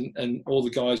practice and all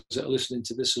the guys that are listening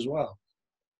to this as well.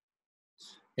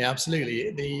 Yeah,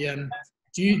 absolutely. Do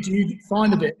you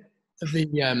find a bit of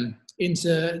the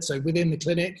so within the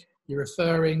clinic you're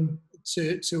referring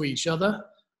to each other,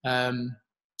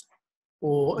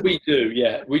 or we do?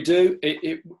 Yeah, we do.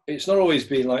 It's not always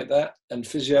been like that, and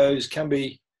physios can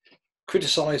be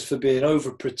criticised for being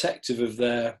overprotective of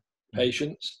their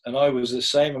patients, and I was the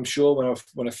same, I'm sure,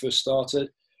 when I first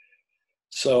started.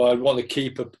 So I'd want to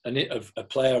keep a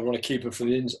player. I want to keep them from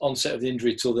the onset of the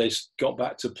injury till they got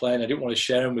back to playing. I didn't want to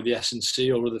share them with the S&C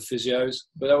or other physios,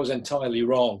 but that was entirely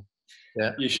wrong.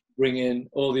 Yeah. You should bring in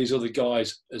all these other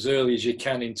guys as early as you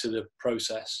can into the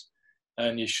process,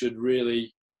 and you should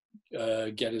really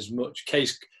get as much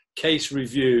case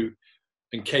review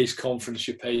and case conference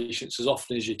your patients as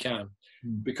often as you can,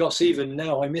 because even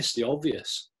now I miss the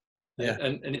obvious. Yeah.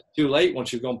 And it's too late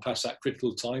once you've gone past that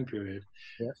critical time period.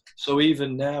 Yeah. So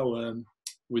even now,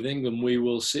 with England, we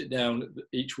will sit down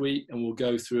each week and we'll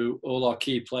go through all our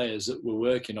key players that we're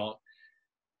working on.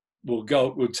 We'll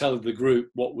tell the group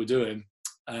what we're doing,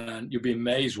 and you'll be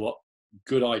amazed what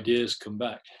good ideas come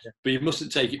back. Yeah. But you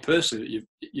mustn't take it personally.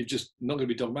 You've just not going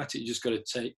to be dogmatic. You just got to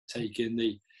take in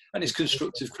and it's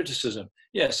constructive criticism.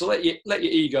 Yeah. So let your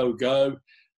ego go,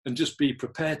 and just be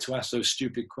prepared to ask those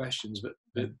stupid questions, but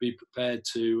be prepared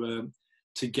to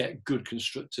get good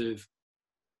constructive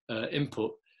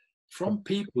input from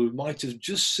people who might have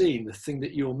just seen the thing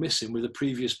that you're missing with a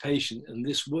previous patient, and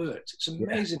this worked. It's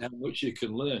amazing how much you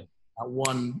can learn. That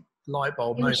one light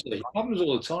bulb moment. It happens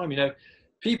all the time. You know,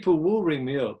 people will ring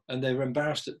me up and they're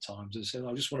embarrassed at times and say,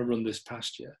 I just want to run this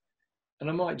past you. And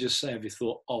I might just say, have you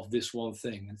thought of this one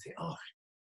thing? And think, oh,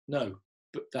 no,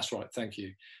 but that's right, thank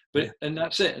you. But and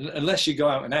that's it. And unless you go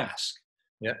out and ask,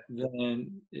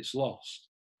 then it's lost.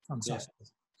 Fantastic.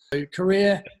 So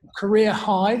career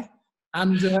high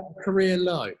and career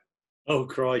low. Oh,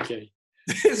 crikey.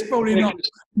 It's probably not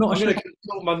I'm going to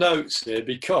consult my notes here,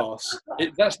 because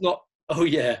that's not. Oh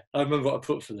yeah, I remember what I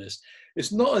put for this.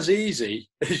 It's not as easy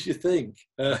as you think.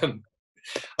 I'm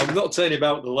not telling you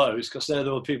about the lows, because they're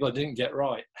the people I didn't get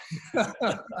right.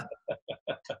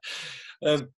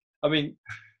 I mean,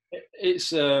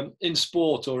 it's in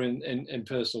sport or in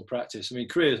personal practice. I mean,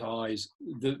 career highs,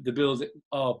 the build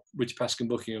our Richard Pask and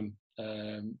Buckingham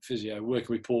physio,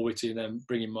 working with Paul Whitty and then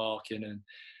bringing Mark in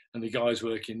and the guys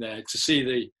working there to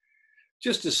see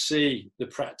the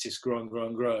practice grow and grow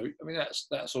and grow. I mean,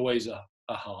 that's always a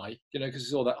high, you know, because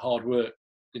it's all that hard work.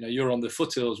 You know, you're on the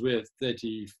foothills. We're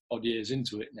 30 odd years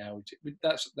into it now.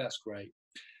 That's great.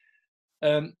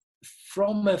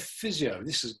 From a physio,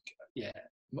 this is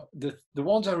the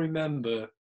ones I remember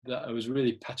that I was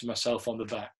really patting myself on the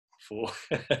back for,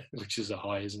 which is a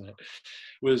high, isn't it?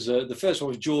 Was the first one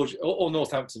was George, or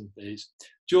Northampton, please.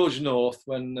 George North,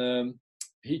 when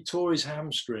he tore his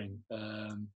hamstring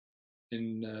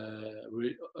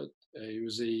it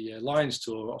was the Lions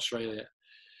Tour, Australia.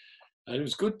 And it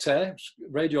was good tear.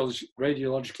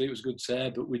 Radiologically, it was a good tear,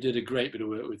 but we did a great bit of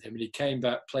work with him. And he came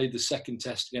back, played the second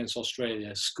test against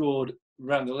Australia, scored,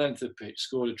 ran the length of the pitch,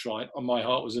 scored a try, and my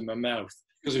heart was in my mouth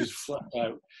because he was flat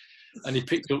out. And he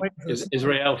picked up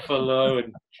Israel Follow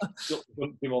and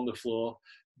dumped him on the floor.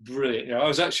 Brilliant. You know, I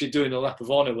was actually doing a lap of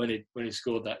honour when he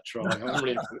scored that try.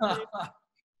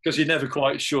 Because you're never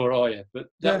quite sure, are you? But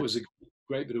that was a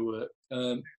great bit of work.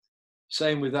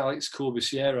 Same with Alex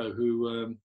Corbisiero,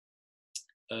 who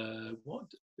I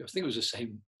think it was the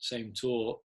same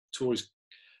tour. Tore his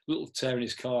little tear in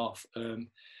his calf.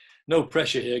 No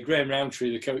pressure here. Graham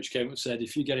Roundtree, the coach, came and said,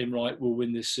 if you get him right, we'll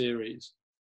win this series.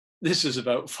 This was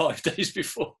about 5 days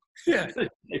before. Yeah.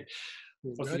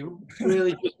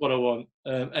 Really just what I want.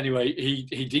 Anyway,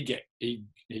 he did get, he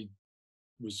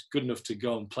was good enough to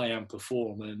go and play and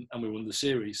perform, and we won the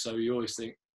series. So you always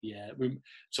think,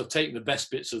 so taking the best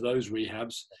bits of those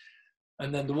rehabs.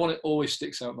 And then the one that always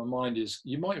sticks out in my mind is,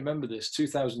 you might remember this,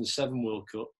 2007 World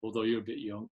Cup, although you're a bit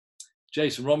young.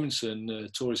 Jason Robinson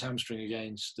tore his hamstring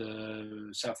against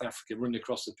South Africa, running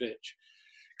across the pitch.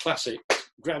 Classic,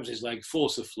 grabs his leg,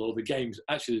 falls to the floor. The game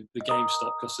stopped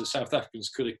because the South Africans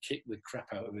could have kicked the crap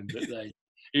out of him, but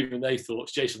they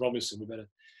thought Jason Robinson were better.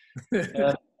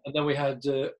 And then we had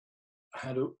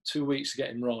had 2 weeks to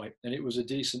get him right, and it was a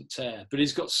decent tear. But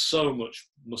he's got so much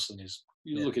muscle in his.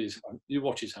 You look at his, you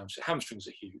watch his hamstrings. Hamstrings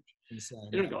are huge. Insane.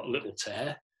 He hasn't got a little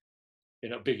tear,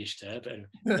 biggish tear. But anyway.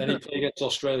 Then he played against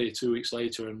Australia 2 weeks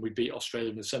later, and we beat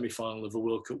Australia in the semi-final of the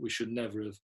World Cup. We should never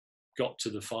have got to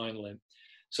the final in.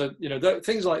 So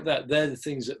things like that. They're the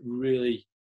things that really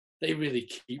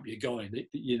keep you going.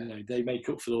 They make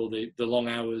up for all the long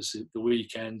hours, the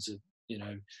weekends,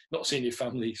 not seeing your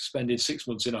family, spending 6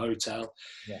 months in a hotel.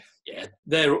 Yeah,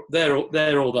 they're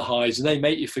all the highs, and they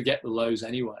make you forget the lows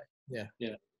anyway. Yeah,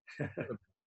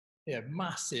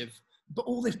 massive. But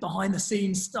all this behind the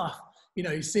scenes stuff,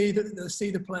 you see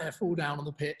the player fall down on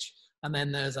the pitch, and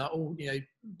then there's a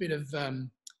bit of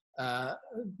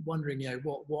wondering,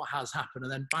 what has happened,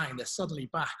 and then bang, they're suddenly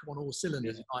back on all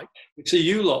cylinders. Like, see,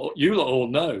 you lot all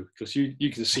know, because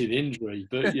you can see the injury,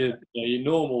 but your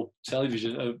normal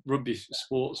television rugby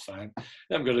sports fan,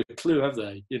 they haven't got a clue, have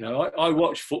they? I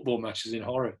watch football matches in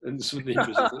horror, and some of the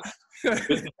injuries.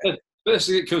 First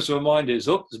thing that comes to my mind is,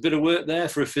 there's a bit of work there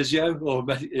for a physio or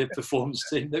a performance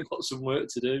team. They've got some work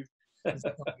to do.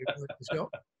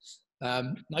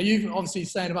 Now, you've obviously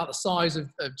saying about the size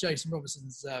of Jason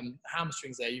Robertson's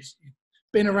hamstrings there. You've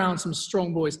been around some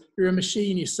strong boys. You're a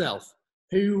machine yourself.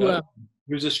 Who's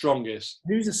the strongest?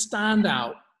 Who's a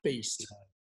standout beast?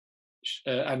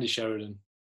 Andy Sheridan.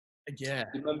 Yeah.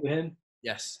 You remember him?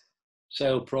 Yes.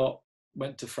 Sail prop,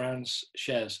 went to France.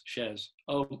 Shares.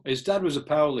 Oh, his dad was a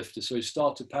powerlifter, so he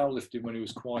started powerlifting when he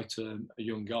was quite a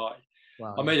young guy.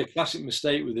 Wow. I made a classic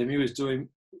mistake with him. He was doing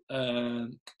a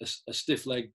stiff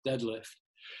leg deadlift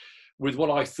with what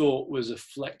I thought was a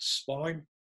flexed spine,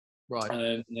 right,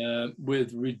 and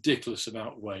with ridiculous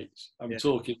amount of weights. I'm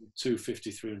talking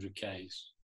 250, 300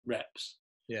 Ks reps.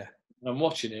 Yeah, and I'm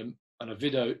watching him on a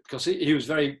video, because he was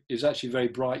actually a very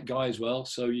bright guy as well.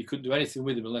 So you couldn't do anything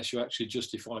with him unless you actually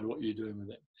justified what you're doing with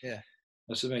him. Yeah.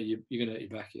 I said, mate, you're going to hurt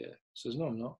your back here. He says, no,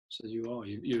 I'm not. I said, you are.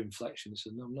 You're in flexion. He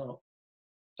said, no, I'm not.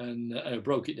 And I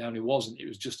broke it down. He wasn't. It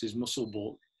was just his muscle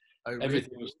bulk. Oh, really?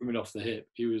 Everything was coming off the hip.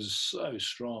 He was so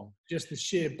strong. Just the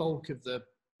sheer bulk of the.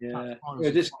 Yeah.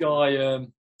 This guy,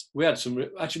 we had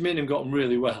actually, me and him got on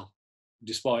really well,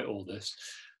 despite all this.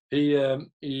 He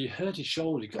hurt his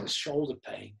shoulder. He got his shoulder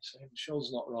pain. So his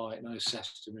shoulder's not right. And I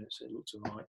assessed him, and it looked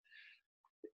all right.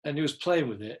 And he was playing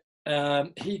with it.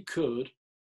 He could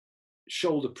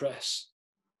shoulder press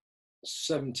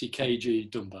 70 kg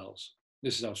dumbbells.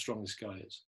 This is how strong this guy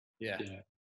is. Yeah.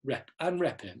 Rep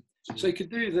him. So he could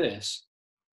do this,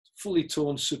 fully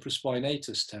torn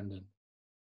supraspinatus tendon.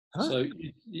 Huh? So,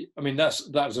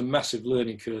 that was a massive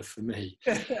learning curve for me.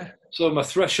 So my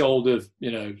threshold of,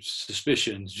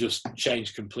 suspicions just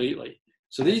changed completely.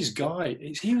 So these guys,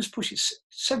 he was pushing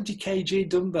 70 kg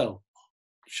dumbbell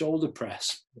shoulder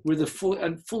press with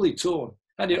fully torn.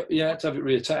 And you had to have it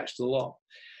reattached a lot.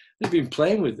 They've been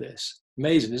playing with this.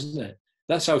 Amazing, isn't it?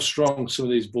 That's how strong some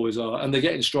of these boys are. And they're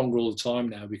getting stronger all the time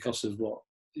now because of what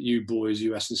you boys,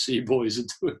 you S&C boys, are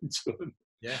doing to them.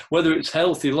 Yeah. Whether it's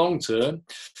healthy long term,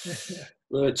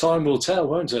 time will tell,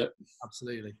 won't it?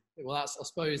 Absolutely. Well, I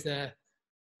suppose the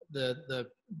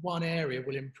one area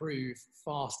will improve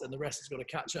fast and the rest has got to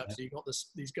catch up. Yeah. So you've got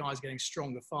these guys getting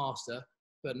stronger faster,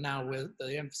 but now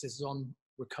the emphasis is on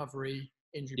recovery,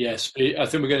 injury. Yes, I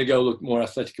think we're going to go look more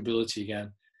athletic ability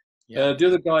again. Yeah. The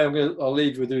other guy I'll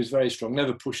leave with, who's very strong,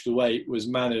 never pushed the weight, was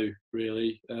Manu,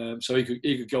 really. So he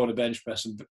could go on a bench press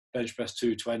and bench press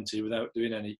 220 without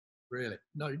doing any. Really?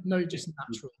 No, just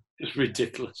natural. It's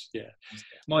ridiculous, yeah.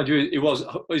 Mind you,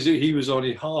 he was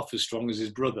only half as strong as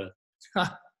his brother.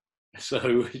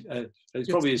 So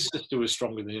probably his sister was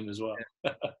stronger than him as well.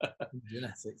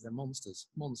 Genetics, they're monsters.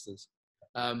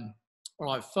 All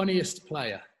right, funniest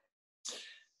player.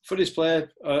 Funniest player,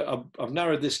 I've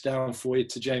narrowed this down for you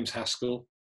to James Haskell.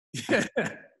 Yeah.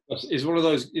 He's one of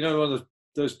those, one of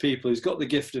those people. He's got the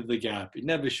gift of the gab. He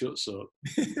never shuts up.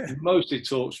 He mostly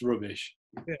talks rubbish,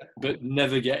 but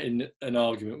never get in an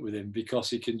argument with him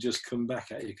because he can just come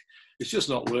back at you. It's just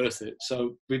not worth it.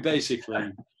 So we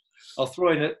basically, I'll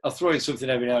throw in something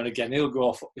every now and again. He'll go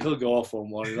off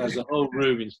on one. He has the whole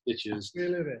room in stitches.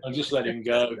 I'll just let him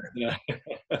go.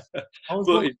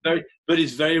 But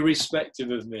he's very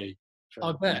respectve of me.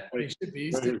 I bet he should be.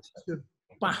 Used to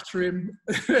batter him.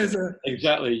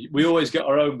 Exactly. We always get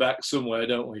our own back somewhere,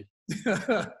 don't we?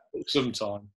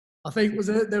 Sometime. I think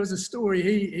there was a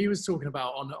story he was talking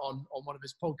about on one of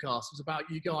his podcasts. It was about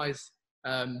you guys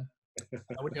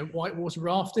whitewater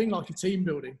rafting, like a team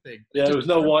building thing. Yeah, there was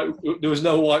no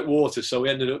white water, so we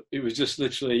ended up. It was just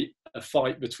literally a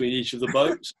fight between each of the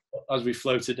boats as we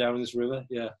floated down this river.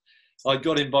 Yeah, I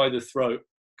got him by the throat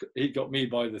he got me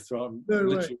by the throat.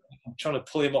 I'm trying to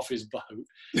pull him off his boat.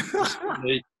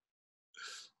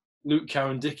 Luke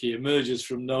Cowan-Dickey emerges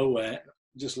from nowhere,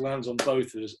 just lands on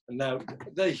both of us, and now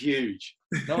they're huge.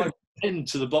 Now I'm pinned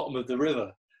to the bottom of the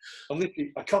river.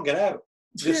 I can't get out.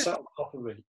 Just sat on top of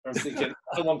me. I'm thinking,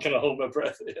 how long can I hold my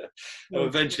breath here? And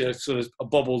eventually, I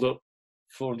bobbled up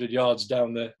 400 yards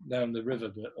down the river.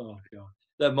 But oh god,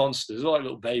 they're monsters. They're like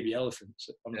little baby elephants.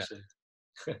 Honestly.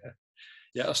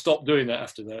 Yeah, I stopped doing that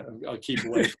after that. I keep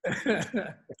away.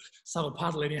 Just have a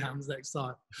paddle in your hands next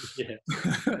time. Yeah.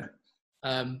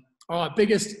 All right,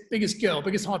 biggest girl,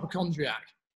 biggest hypochondriac.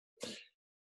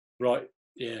 Right.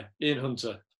 Yeah, Ian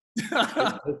Hunter.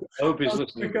 I hope he's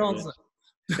listening.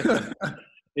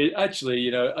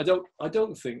 Actually, I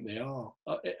don't think they are.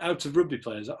 Out of rugby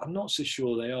players, I'm not so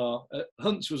sure they are.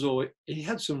 Hunt's he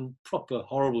had some proper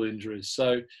horrible injuries,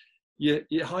 so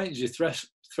it heightens your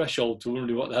threshold to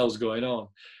wondering what the hell's going on.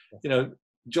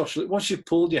 Josh, once you've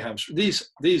pulled your hamstring,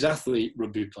 these athlete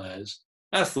rugby players,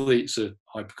 athletes are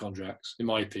hypochondriacs, in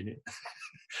my opinion.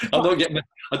 I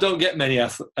don't get many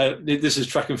this is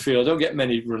track and field. I don't get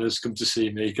many runners come to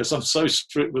see me because I'm so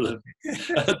strict with them.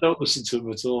 I don't listen to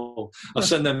them at all. I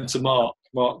send them to Mark.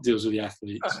 Mark deals with the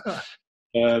athletes,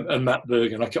 and Matt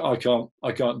Bergen. I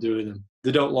can't do with them.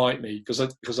 They don't like me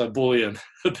because I bully them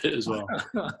a bit as well.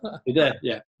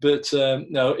 Yeah. But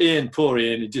no, poor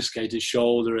Ian, he dislocated his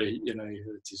shoulder. He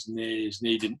hurt his knee. His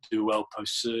knee didn't do well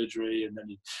post surgery, and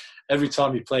then every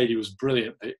time he played, he was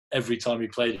brilliant. But every time he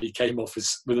played, he came off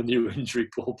with a new injury.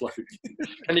 Poor bloke.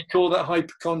 Can you call that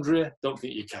hypochondria? Don't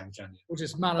think you can you? Or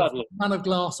just man of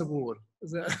glass award?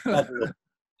 Is it?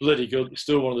 Bloody good.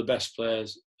 Still one of the best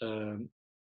players,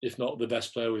 if not the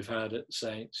best player we've had at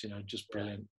Saints. Just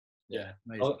brilliant. Yeah,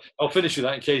 I'll finish with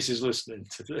that in case he's listening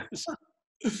to this.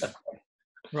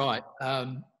 Right.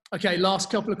 Okay.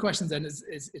 Last couple of questions then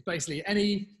is basically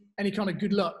any kind of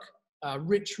good luck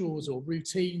rituals or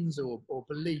routines or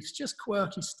beliefs, just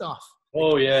quirky stuff.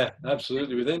 Oh yeah,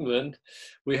 absolutely. With England,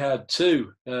 we had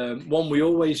two. One, we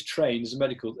always trained as a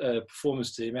medical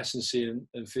performance team, S&C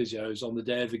and physios on the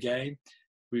day of the game.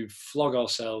 We flog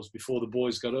ourselves before the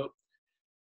boys got up.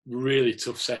 Really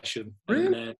tough session.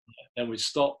 Really? And then we'd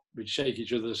stop, we'd shake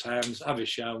each other's hands, have a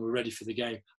shower, and we're ready for the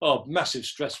game. Oh, massive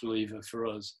stress reliever for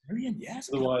us. Brilliant, yes.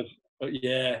 Otherwise,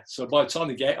 yeah. So by the time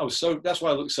the game, that's why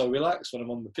I look so relaxed when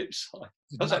I'm on the pitch side.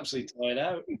 I was absolutely tired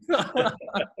out.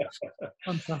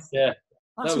 Fantastic. Yeah,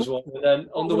 that was one. And then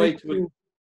on the way to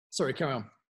sorry, carry on.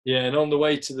 Yeah, and on the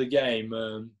way to the game,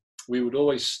 we would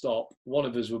always stop. One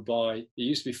of us would buy. It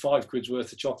used to be £5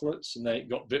 worth of chocolates, and then it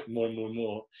got a bit more and more and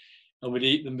more. And we'd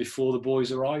eat them before the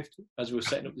boys arrived as we were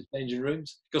setting up the changing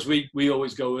rooms. Because we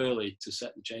always go early to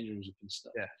set the changing rooms up and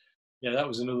stuff. Yeah, that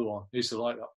was another one. I used to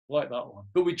like that one.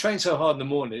 But we trained so hard in the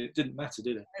morning, it didn't matter,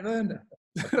 did it? I've earned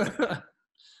it.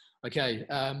 Okay.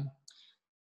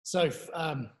 So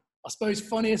I suppose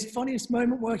funniest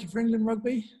moment working for England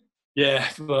Rugby? Yeah,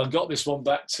 well, I got this one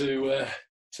back to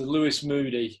Lewis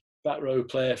Moody, back row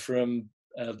player from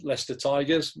Leicester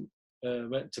Tigers.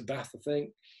 Went to Bath, I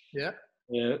think. Yeah.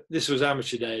 Yeah, this was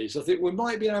amateur days. I think we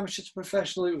might be amateur to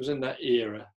professional. It was in that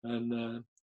era, and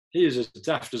he is as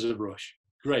daft as a brush.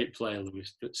 Great player,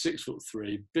 Lewis, but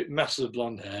 6'3", bit massive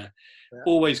blonde hair,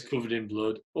 always covered in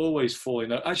blood, always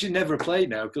falling out. Actually, never played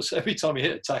now because every time he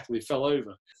hit a tackle, he fell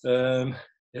over.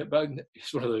 Yeah, but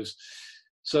it's one of those.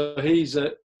 So he's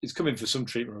coming for some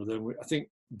treatment or other. I think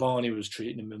Barney was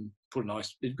treating him and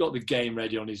he'd got the game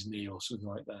ready on his knee or something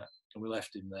like that, and we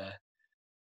left him there.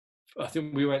 I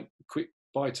think we went quick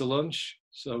bye to lunch.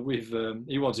 So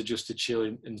he wanted just to chill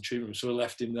in the treatment room. So we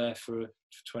left him there for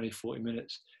 20, 40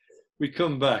 minutes. We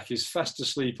come back, he's fast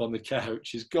asleep on the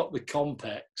couch. He's got the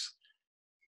Compex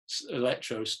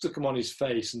electro, stuck him on his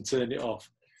face and turned it off.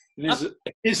 And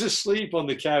he's asleep on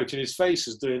the couch and his face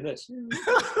is doing this.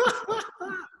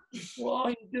 What are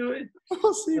you doing?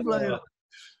 What's he playing?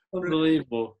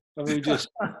 Unbelievable. I mean,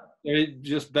 it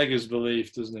just beggars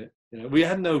belief, doesn't it? We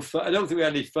had I don't think we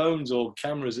had any phones or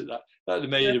cameras at that. That would have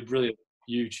made a brilliant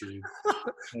YouTube.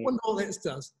 Wonder what this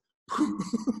does.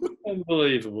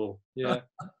 Unbelievable. Yeah.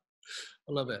 I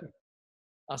love it.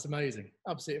 That's amazing.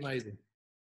 Absolutely amazing.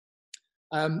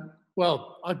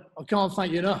 Well, I can't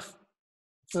thank you enough.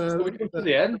 So we come to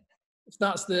the end.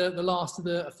 That's the last of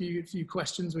a few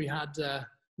questions we had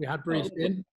briefed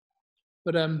in.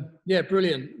 But yeah,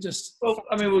 brilliant.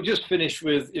 We'll just finish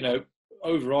with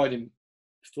overriding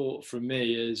thought from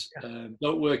me is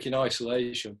don't work in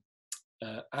isolation.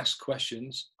 Ask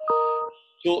questions.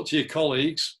 Talk to your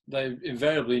colleagues. They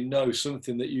invariably know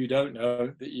something that you don't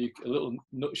know, a little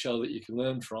nutshell that you can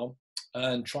learn from,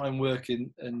 and try and work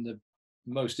in the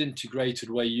most integrated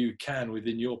way you can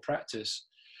within your practice.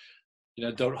 You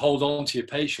know, don't hold on to your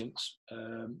patients.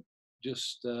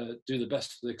 Just do the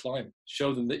best for the client.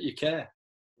 Show them that you care.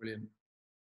 Brilliant.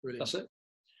 That's it.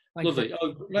 Thank Lovely. you.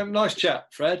 Oh, nice chat,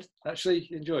 Fred. Actually,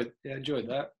 enjoyed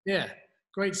that. Yeah,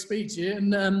 great to speak to you.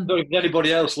 And I don't think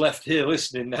anybody else left here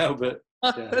listening now, but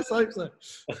yeah. let's hope so.